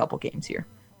least win a couple games here.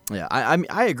 Yeah,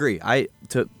 I agree.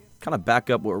 To kind of back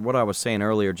up what I was saying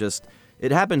earlier, just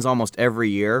it happens almost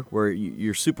every year where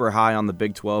you're super high on the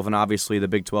Big 12, and obviously the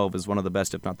Big 12 is one of the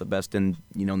best, if not the best, in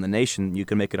the nation. You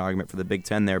can make an argument for the Big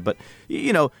 10 there, but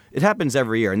it happens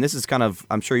every year, and this is kind of,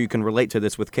 I'm sure you can relate to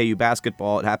this with KU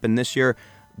basketball. It happened this year.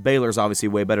 Baylor's obviously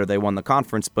way better. They won the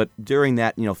conference, but during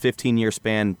that 15-year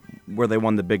span where they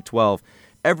won the Big 12,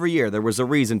 every year there was a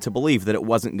reason to believe that it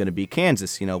wasn't going to be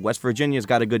Kansas. West Virginia's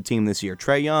got a good team this year.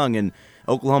 Trae Young and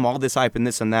Oklahoma, all this hype and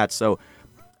this and that. So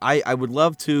I would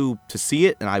love to see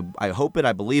it, and I hope it.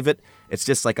 I believe it. It's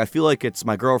just like I feel like it's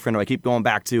my girlfriend who I keep going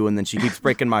back to, and then she keeps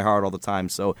breaking my heart all the time.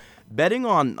 So betting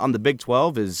on the Big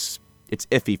 12 it's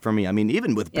iffy for me. I mean,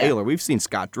 even with Baylor, we've seen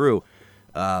Scott Drew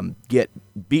get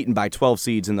beaten by 12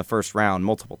 seeds in the first round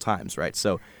multiple times, right?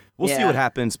 So we'll see what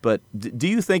happens. But do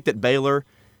you think that Baylor,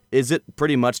 is it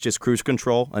pretty much just cruise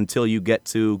control until you get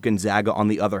to Gonzaga on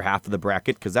the other half of the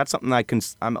bracket? Because that's something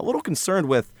I'm a little concerned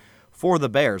with for the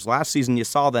Bears. Last season, you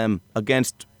saw them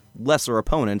against lesser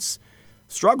opponents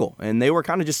struggle, and they were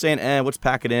kind of just saying, let's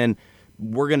pack it in.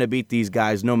 We're going to beat these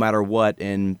guys no matter what.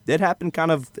 And it happened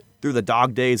kind of through the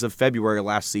dog days of February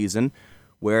last season,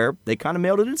 where they kind of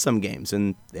mailed it in some games,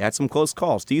 and they had some close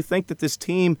calls. Do you think that this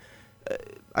team,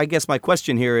 I guess my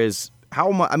question here is,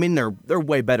 how much? I mean, they're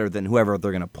way better than whoever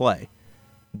they're going to play,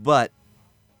 but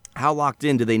how locked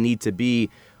in do they need to be,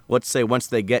 let's say, once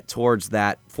they get towards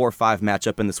that 4-5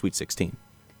 matchup in the Sweet 16?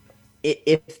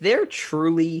 If they're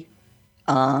truly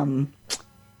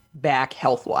back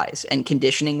health-wise and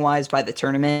conditioning-wise by the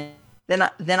tournament,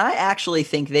 then I actually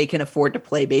think they can afford to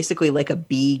play basically like a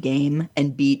B game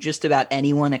and beat just about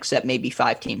anyone except maybe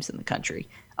 5 teams in the country,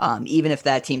 even if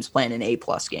that team's playing an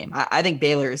A-plus game. I think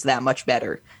Baylor is that much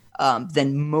better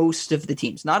than most of the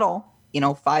teams. Not all,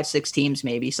 5, 6 teams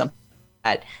maybe, something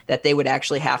that they would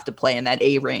actually have to play in that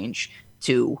A range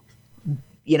to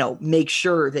make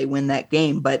sure they win that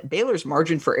game. But Baylor's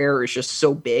margin for error is just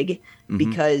so big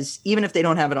because even if they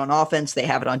don't have it on offense, they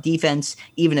have it on defense.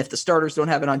 Even if the starters don't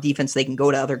have it on defense, they can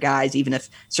go to other guys. Even if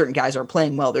certain guys aren't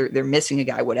playing well, they're missing a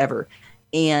guy, whatever.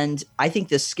 And I think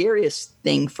the scariest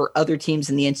thing for other teams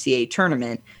in the NCAA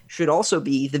tournament should also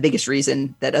be the biggest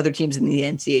reason that other teams in the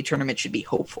NCAA tournament should be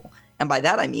hopeful. And by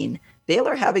that, I mean,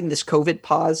 Baylor having this COVID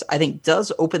pause, I think,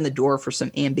 does open the door for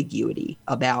some ambiguity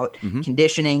about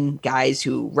conditioning, guys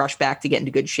who rush back to get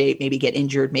into good shape, maybe get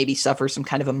injured, maybe suffer some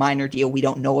kind of a minor deal we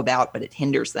don't know about, but it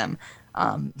hinders them.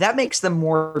 That makes them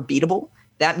more beatable.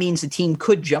 That means the team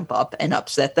could jump up and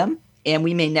upset them, and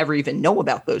we may never even know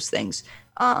about those things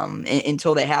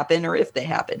until they happen or if they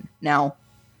happen. Now,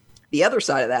 the other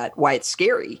side of that, why it's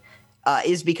scary,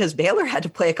 is because Baylor had to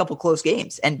play a couple close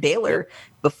games. And Baylor,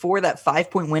 before that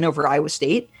 5-point win over Iowa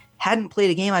State, hadn't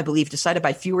played a game, I believe, decided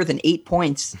by fewer than 8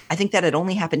 points. I think that had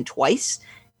only happened twice.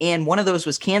 And one of those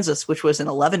was Kansas, which was an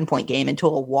 11-point game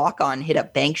until a walk-on hit a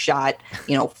bank shot,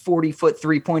 40-foot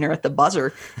three-pointer at the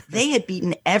buzzer. They had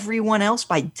beaten everyone else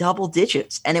by double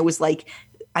digits. And it was like,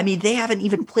 they haven't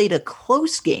even played a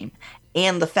close game.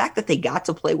 And the fact that they got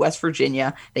to play West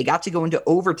Virginia, they got to go into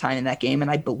overtime in that game. And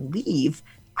I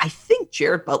think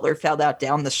Jared Butler fouled out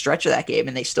down the stretch of that game,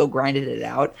 and they still grinded it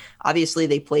out. Obviously,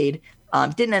 they played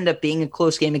didn't end up being a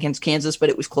close game against Kansas, but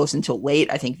it was close until late.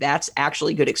 I think that's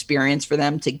actually good experience for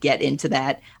them to get into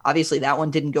that. Obviously, that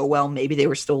one didn't go well. Maybe they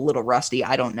were still a little rusty.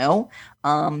 I don't know.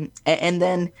 And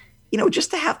then,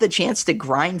 just to have the chance to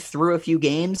grind through a few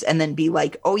games and then be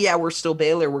like, oh yeah, we're still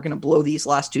Baylor. We're going to blow these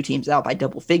last two teams out by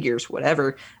double figures,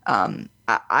 whatever.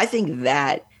 I think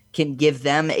that can give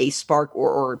them a spark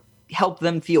or help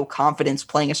them feel confidence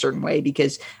playing a certain way,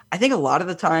 because I think a lot of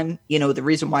the time, the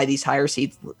reason why these higher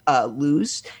seeds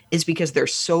lose is because they're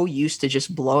so used to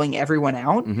just blowing everyone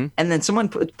out, and then someone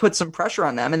puts some pressure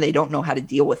on them and they don't know how to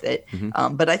deal with it.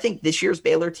 But I think this year's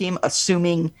Baylor team,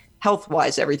 assuming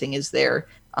health-wise everything is there,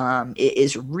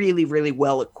 is really, really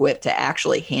well equipped to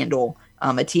actually handle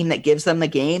a team that gives them the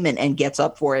game and gets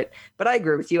up for it. But I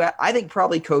agree with you. I think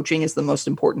probably coaching is the most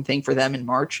important thing for them in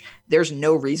March. There's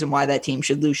no reason why that team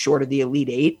should lose short of the Elite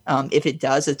Eight. If it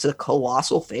does, it's a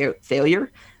colossal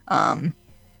failure. I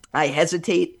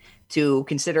hesitate to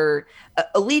consider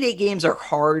Elite Eight games are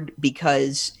hard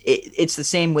because it's the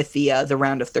same with the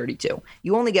round of 32.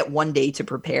 You only get 1 day to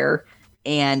prepare,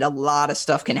 and a lot of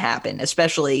stuff can happen,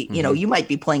 especially, you might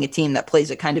be playing a team that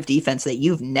plays a kind of defense that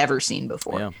you've never seen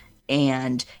before. Yeah.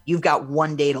 And you've got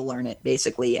 1 day to learn it,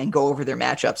 basically, and go over their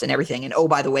matchups and everything. And, oh,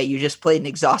 by the way, you just played an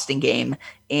exhausting game,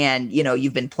 and,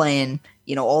 you've been playing,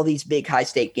 all these big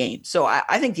high-stake games. So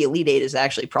I think the Elite Eight is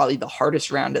actually probably the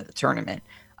hardest round of the tournament.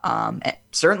 And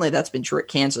certainly that's been true at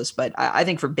Kansas, but I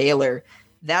think for Baylor,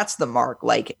 that's the mark.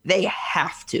 Like, they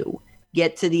have to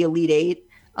get to the Elite Eight,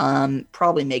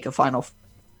 probably make a final.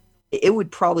 It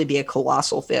would probably be a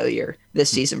colossal failure this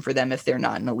season for them if they're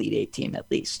not an Elite Eight team,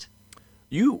 at least.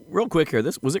 You, real quick here,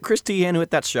 was it Chris Teahan who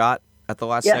hit that shot at the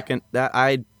last second? That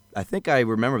I think I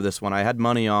remember this one. I had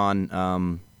money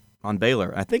on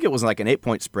Baylor. I think it was like an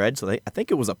 8-point spread, so I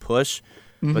think it was a push.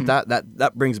 But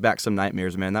that brings back some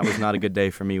nightmares, man. That was not a good day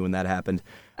for me when that happened.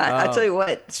 I'll tell you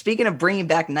what, speaking of bringing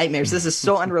back nightmares, this is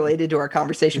so unrelated to our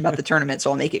conversation about the tournament,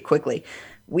 so I'll make it quickly.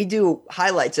 We do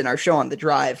highlights in our show on The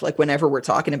Drive, like whenever we're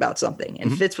talking about something.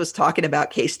 And Fitz was talking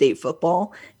about K-State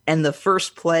football, and the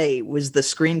first play was the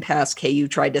screen pass KU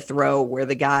tried to throw where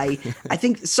the guy, I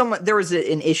think there was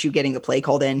an issue getting the play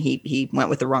called in. He went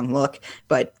with the wrong look,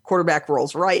 but quarterback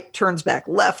rolls right, turns back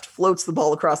left, floats the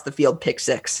ball across the field, pick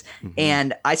six.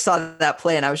 And I saw that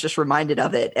play and I was just reminded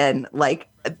of it. And like,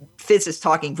 Fitz is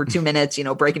talking for 2 minutes,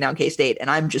 breaking down K-State, and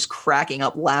I'm just cracking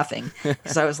up laughing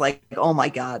because I was like, oh my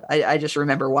God. I just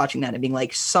remember watching that and being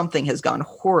like, something has gone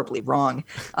horribly wrong.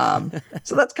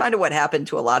 So that's kind of what happened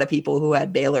to a lot of people who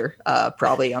had Baylor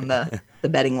probably on the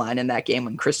betting line in that game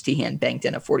when Chris Teahan banked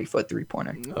in a 40-foot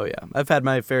three-pointer. Oh, yeah. I've had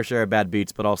my fair share of bad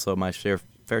beats, but also my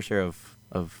fair share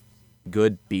of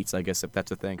good beats, I guess, if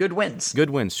that's a thing. Good wins. Good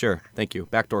wins, sure. Thank you.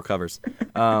 Backdoor covers.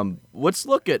 Let's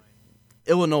look at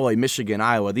Illinois, Michigan,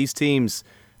 Iowa, these teams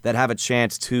that have a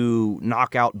chance to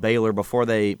knock out Baylor before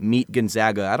they meet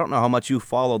Gonzaga. I don't know how much you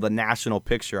follow the national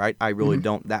picture. I really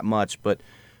don't that much. But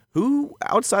who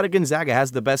outside of Gonzaga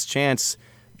has the best chance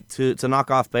to knock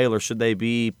off Baylor should they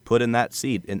be put in that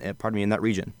seed, in that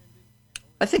region?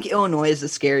 I think Illinois is a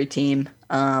scary team.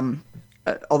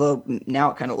 Although now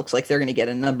it kind of looks like they're going to get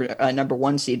a number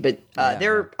one seed. But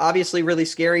they're obviously really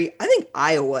scary. I think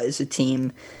Iowa is a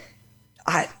team.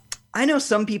 I know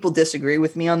some people disagree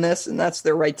with me on this, and that's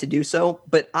their right to do so,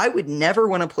 but I would never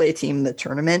want to play a team in the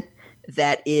tournament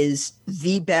that is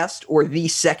the best or the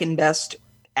second best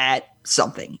at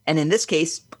something. And in this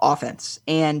case, offense.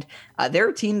 And they're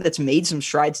a team that's made some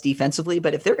strides defensively,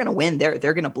 but if they're going to win, they're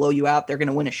going to blow you out. They're going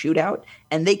to win a shootout,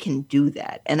 and they can do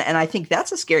that. And I think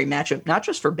that's a scary matchup, not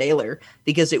just for Baylor,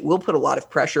 because it will put a lot of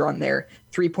pressure on their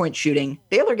three-point shooting.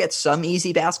 Baylor gets some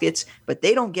easy baskets, but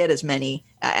they don't get as many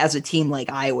as a team like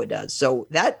Iowa does. So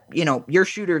that, your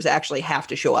shooters actually have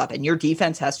to show up, and your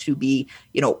defense has to be,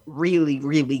 really,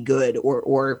 really good,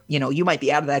 or you might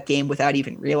be out of that game without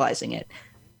even realizing it.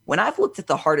 When I've looked at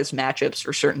the hardest matchups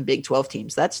for certain Big 12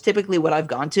 teams, that's typically what I've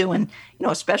gone to. And,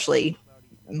 especially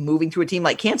moving to a team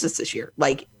like Kansas this year,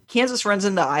 like Kansas runs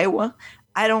into Iowa.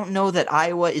 I don't know that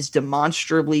Iowa is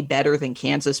demonstrably better than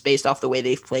Kansas based off the way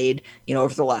they've played,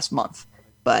 over the last month.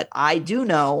 But I do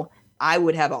know I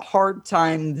would have a hard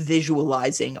time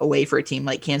visualizing a way for a team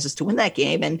like Kansas to win that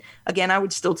game. And again, I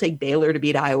would still take Baylor to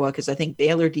beat Iowa because I think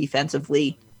Baylor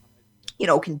defensively,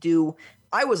 can do.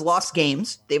 Iowa's lost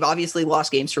games. They've obviously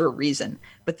lost games for a reason.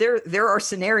 But there are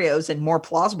scenarios and more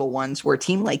plausible ones where a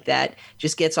team like that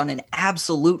just gets on an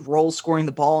absolute roll scoring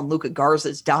the ball and Luka Garza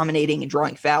is dominating and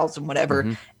drawing fouls and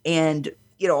whatever. And,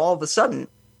 all of a sudden,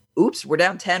 oops, we're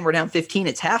down 10, we're down 15,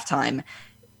 it's halftime.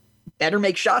 Better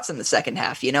make shots in the second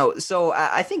half, So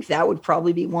I think that would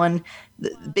probably be one.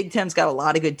 The Big Ten's got a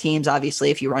lot of good teams.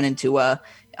 Obviously, if you run into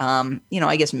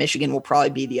I guess Michigan will probably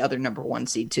be the other number one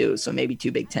seed too. So maybe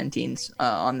two Big Ten teams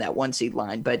on that one seed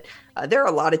line. But there are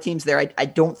a lot of teams there I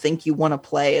don't think you want to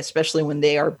play, especially when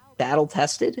they are battle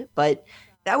tested. But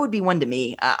That would be one to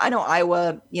me. I know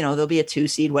Iowa, they'll be a 2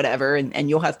 seed, whatever, and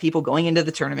you'll have people going into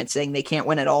the tournament saying they can't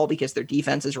win at all because their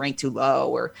defense is ranked too low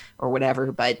or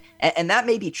whatever. But and that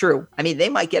may be true. I mean, they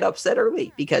might get upset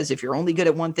early because if you're only good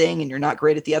at one thing and you're not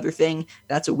great at the other thing,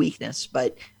 that's a weakness.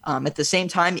 But at the same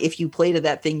time, if you play to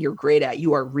that thing you're great at,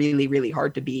 you are really, really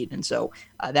hard to beat. And so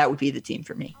that would be the team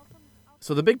for me.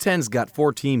 So the Big Ten's got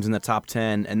 4 teams in the top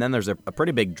 10, and then there's a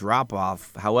pretty big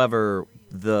drop-off. However,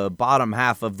 the bottom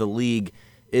half of the league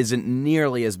isn't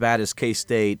nearly as bad as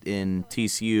K-State and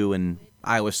TCU and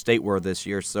Iowa State were this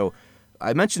year. So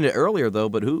I mentioned it earlier, though,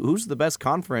 but who's the best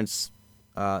conference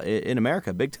in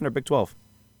America, Big Ten or Big 12?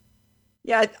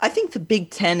 Yeah, I think the Big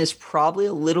Ten is probably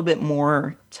a little bit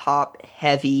more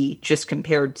top-heavy just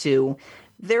compared to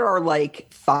there are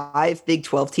like 5 Big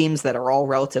 12 teams that are all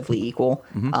relatively equal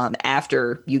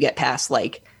after you get past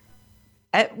like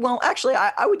actually,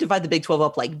 I would divide the Big 12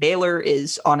 up like Baylor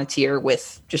is on a tier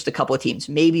with just a couple of teams.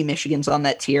 Maybe Michigan's on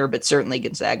that tier, but certainly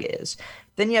Gonzaga is.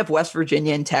 Then you have West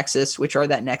Virginia and Texas, which are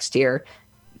that next tier.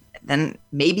 Then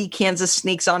maybe Kansas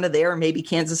sneaks onto there. Maybe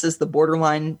Kansas is the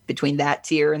borderline between that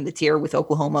tier and the tier with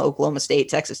Oklahoma, Oklahoma State,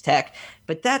 Texas Tech.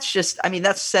 But that's just,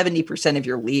 that's 70% of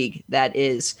your league that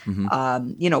is,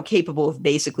 capable of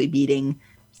basically beating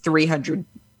 300,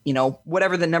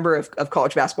 whatever the number of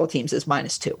college basketball teams is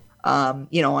 -2.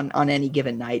 On any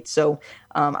given night. So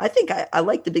I think I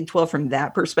like the Big 12 from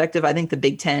that perspective. I think the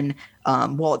Big 10,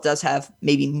 while it does have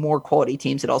maybe more quality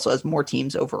teams, it also has more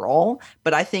teams overall.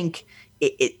 But I think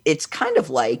it's kind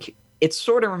of like, it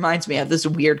sort of reminds me of this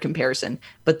weird comparison,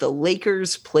 but the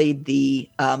Lakers played the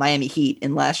Miami Heat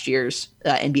in last year's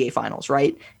NBA Finals,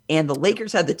 right? And the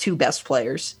Lakers had the 2 best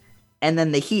players, and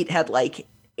then the Heat had like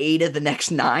 8 of the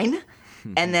next 9.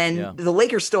 And then the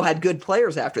Lakers still had good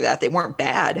players after that. They weren't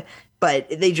bad, but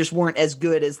they just weren't as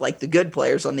good as like the good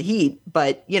players on the Heat.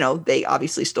 But, they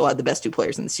obviously still had the best 2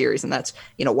 players in the series. And that's,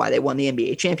 why they won the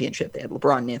NBA championship. They had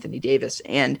LeBron and Anthony Davis.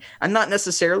 And I'm not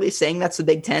necessarily saying that's the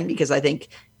Big Ten because I think,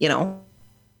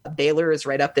 Baylor is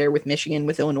right up there with Michigan,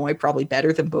 with Illinois, probably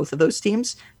better than both of those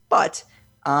teams. But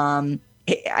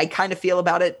I kind of feel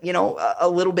about it, a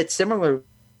little bit similar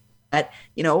that,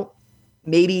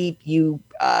 maybe you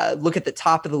look at the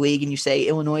top of the league and you say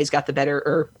Illinois has got the better,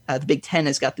 or the Big Ten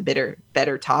has got the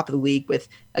better top of the league with,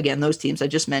 again, those teams I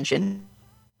just mentioned.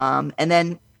 And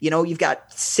then, you've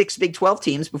got 6 Big 12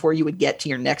 teams before you would get to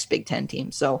your next Big 10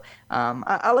 team. So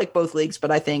I like both leagues, but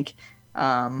I think,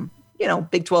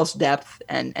 Big 12's depth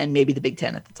and maybe the Big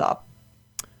 10 at the top.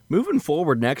 Moving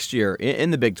forward next year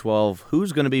in the Big 12,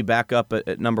 who's going to be back up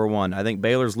at number 1? I think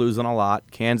Baylor's losing a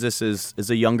lot. Kansas is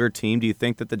a younger team. Do you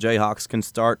think that the Jayhawks can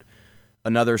start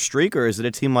another streak, or is it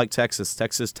a team like Texas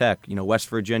Tech, West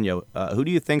Virginia? Who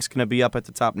do you think's going to be up at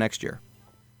the top next year?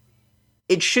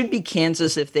 It should be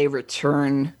Kansas if they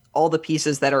return all the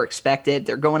pieces that are expected.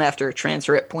 They're going after a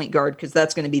transfer at point guard because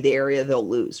that's going to be the area they'll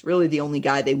lose. Really, the only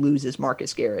guy they lose is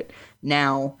Marcus Garrett.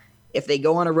 Now, if they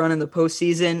go on a run in the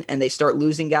postseason and they start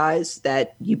losing guys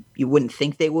that you wouldn't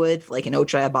think they would, like an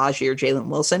Ochai Agbaji or Jalen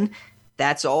Wilson,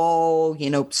 that's all,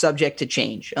 subject to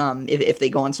change if they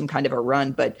go on some kind of a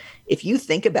run. But if you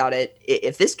think about it,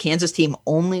 if this Kansas team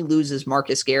only loses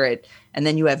Marcus Garrett and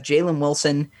then you have Jalen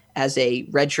Wilson as a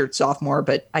redshirt sophomore,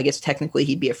 but I guess technically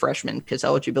he'd be a freshman because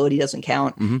eligibility doesn't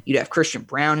count. You'd have Christian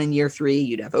Brown in year 3.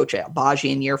 You'd have Ochai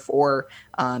Agbaji in year 4.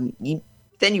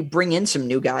 Then you bring in some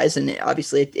new guys, and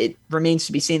obviously it remains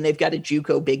to be seen. They've got a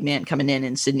JUCO big man coming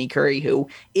in Sidney Curry, who,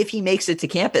 if he makes it to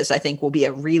campus, I think will be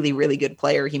a really, really good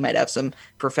player. He might have some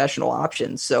professional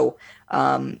options. So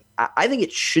I think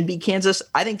it should be Kansas.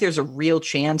 I think there's a real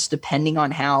chance, depending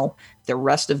on how the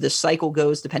rest of this cycle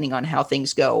goes, depending on how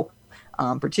things go,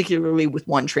 particularly with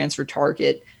one transfer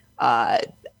target.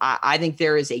 I think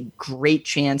there is a great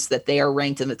chance that they are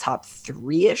ranked in the top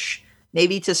 3-ish.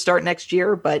 Maybe to start next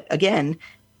year. But again,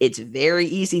 it's very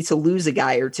easy to lose a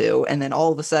guy or two. And then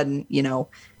all of a sudden,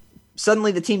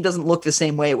 suddenly the team doesn't look the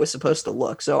same way it was supposed to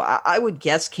look. So I would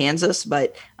guess Kansas,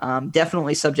 but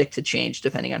definitely subject to change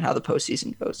depending on how the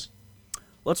postseason goes.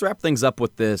 Let's wrap things up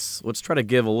with this. Let's try to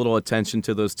give a little attention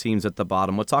to those teams at the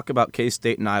bottom. We'll talk about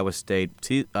K-State and Iowa State.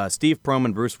 Steve Prohm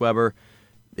and Bruce Weber,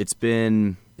 it's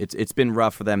been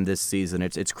rough for them this season.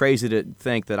 It's crazy to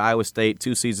think that Iowa State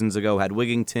 2 seasons ago had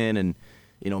Wigington and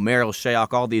Merrill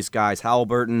Shayok, all these guys,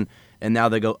 Halliburton, and now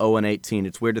they go 0-18.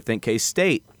 It's weird to think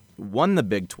K-State won the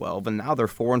Big 12 and now they're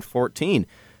 4-14.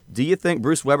 Do you think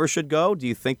Bruce Weber should go? Do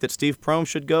you think that Steve Prohm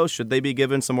should go? Should they be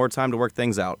given some more time to work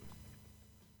things out?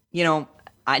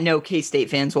 I know K-State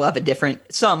fans will have a different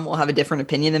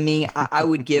opinion than me. I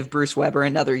would give Bruce Weber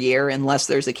another year unless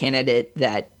there's a candidate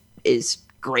that is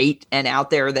great and out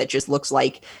there that just looks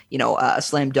like, a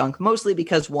slam dunk, mostly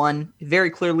because one very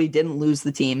clearly didn't lose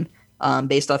the team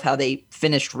based off how they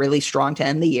finished really strong to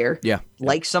end the year. Yeah.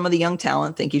 Like some of the young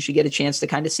talent, think you should get a chance to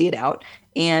kind of see it out.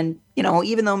 And,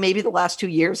 even though maybe the last 2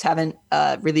 years haven't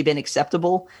really been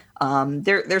acceptable,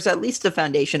 there's at least a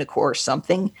foundation, a core,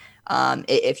 something.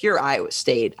 If you're Iowa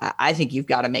State, I think you've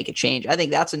got to make a change. I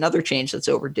think that's another change that's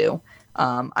overdue.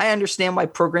 I understand why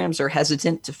programs are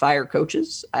hesitant to fire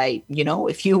coaches.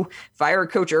 If you fire a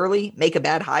coach early, make a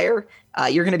bad hire,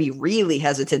 you're going to be really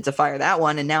hesitant to fire that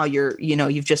one. And now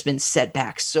you've just been set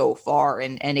back so far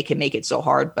and it can make it so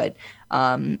hard. But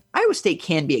Iowa State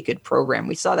can be a good program.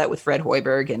 We saw that with Fred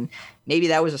Hoiberg, and maybe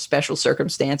that was a special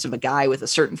circumstance of a guy with a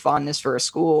certain fondness for a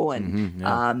school. And,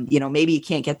 maybe you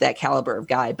can't get that caliber of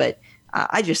guy, but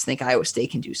I just think Iowa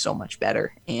State can do so much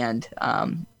better. And,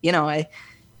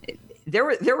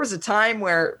 There was a time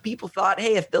where people thought,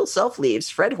 hey, if Bill Self leaves,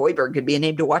 Fred Hoiberg could be a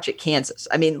name to watch at Kansas.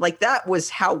 I mean, that was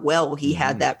how well he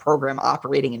had that program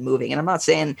operating and moving. And I'm not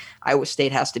saying Iowa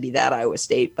State has to be that Iowa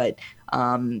State, but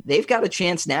they've got a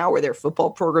chance now where their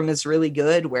football program is really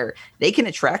good, where they can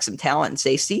attract some talent and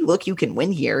say, see, look, you can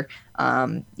win here.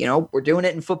 We're doing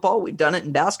it in football. We've done it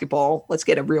in basketball. Let's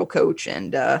get a real coach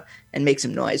and make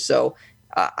some noise. So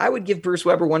I would give Bruce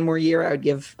Weber one more year. I would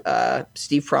give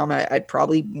Steve Prohm. I'd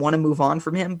probably want to move on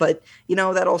from him, but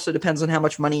that also depends on how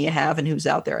much money you have and who's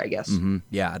out there, I guess. Mm-hmm.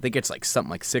 Yeah, I think it's like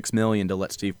something like $6 million to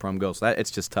let Steve Prohm go. So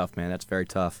it's just tough, man. That's very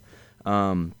tough.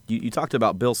 You talked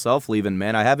about Bill Self leaving,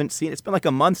 man. I haven't seen. It's been like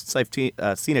a month since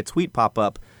I've seen a tweet pop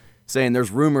up saying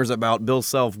there's rumors about Bill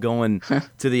Self going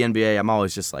to the NBA. I'm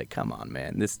always just like, come on,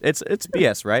 man. It's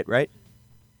BS, right?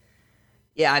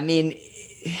 Yeah, I mean.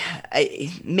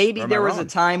 Maybe there was a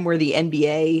time where the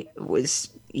NBA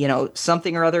was,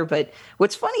 something or other. But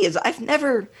what's funny is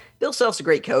Bill Self's a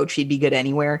great coach. He'd be good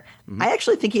anywhere. Mm-hmm. I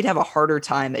actually think he'd have a harder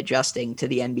time adjusting to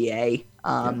the NBA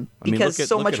because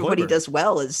so much of what he does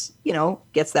well is,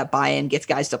 gets that buy-in, gets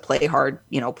guys to play hard,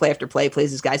 play after play, plays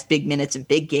his guys big minutes and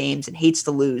big games and hates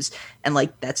to lose. And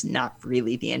that's not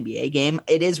really the NBA game.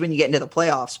 It is when you get into the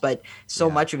playoffs, but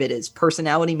so much of it is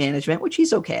personality management, which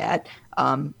he's okay at.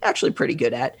 Actually pretty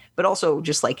good at, but also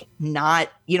just not,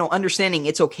 understanding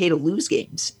it's okay to lose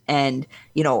games. And,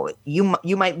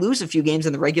 you might lose a few games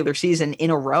in the regular season in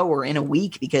a row or in a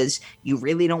week because you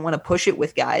really don't want to push it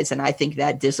with guys. And I think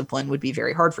that discipline would be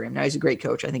very hard for him. Now he's a great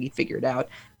coach. I think he'd figure it out,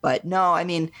 but no, I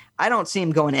mean, I don't see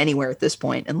him going anywhere at this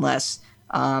point unless,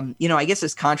 I guess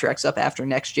his contract's up after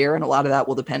next year, and a lot of that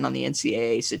will depend on the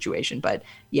NCAA situation. But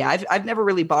yeah, I've never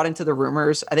really bought into the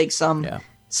rumors. I think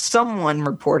someone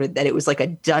reported that it was a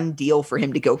done deal for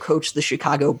him to go coach the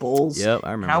Chicago Bulls. Yep,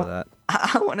 I remember that.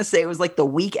 I want to say it was the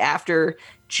week after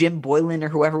Jim Boylan or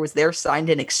whoever was there signed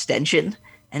an extension.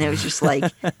 And it was just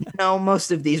no,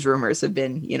 most of these rumors have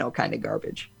been, kind of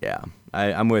garbage. Yeah,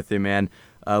 I'm with you, man.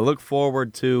 Look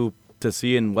forward to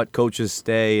seeing what coaches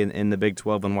stay in the Big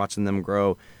 12 and watching them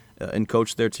grow and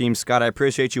coach their team. Scott, I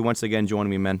appreciate you once again joining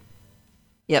me, man.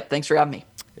 Yep, thanks for having me.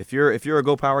 If you're a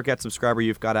Go Power Cat subscriber,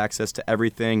 you've got access to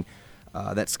everything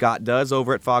that Scott does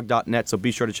over at Phog.net, so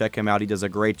be sure to check him out. He does a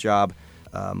great job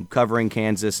covering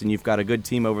Kansas, and you've got a good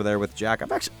team over there with Jack.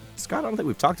 Scott, I don't think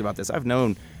we've talked about this. I've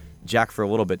known Jack for a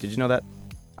little bit. Did you know that?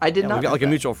 I did not. We've got a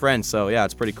mutual friend, so yeah,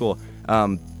 it's pretty cool.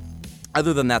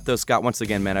 Other than that, though, Scott, once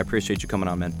again, man, I appreciate you coming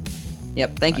on, man.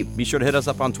 Yep, thank you. Be sure to hit us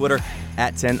up on Twitter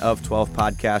at 10of12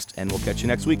 Podcast, and we'll catch you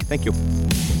next week. Thank you.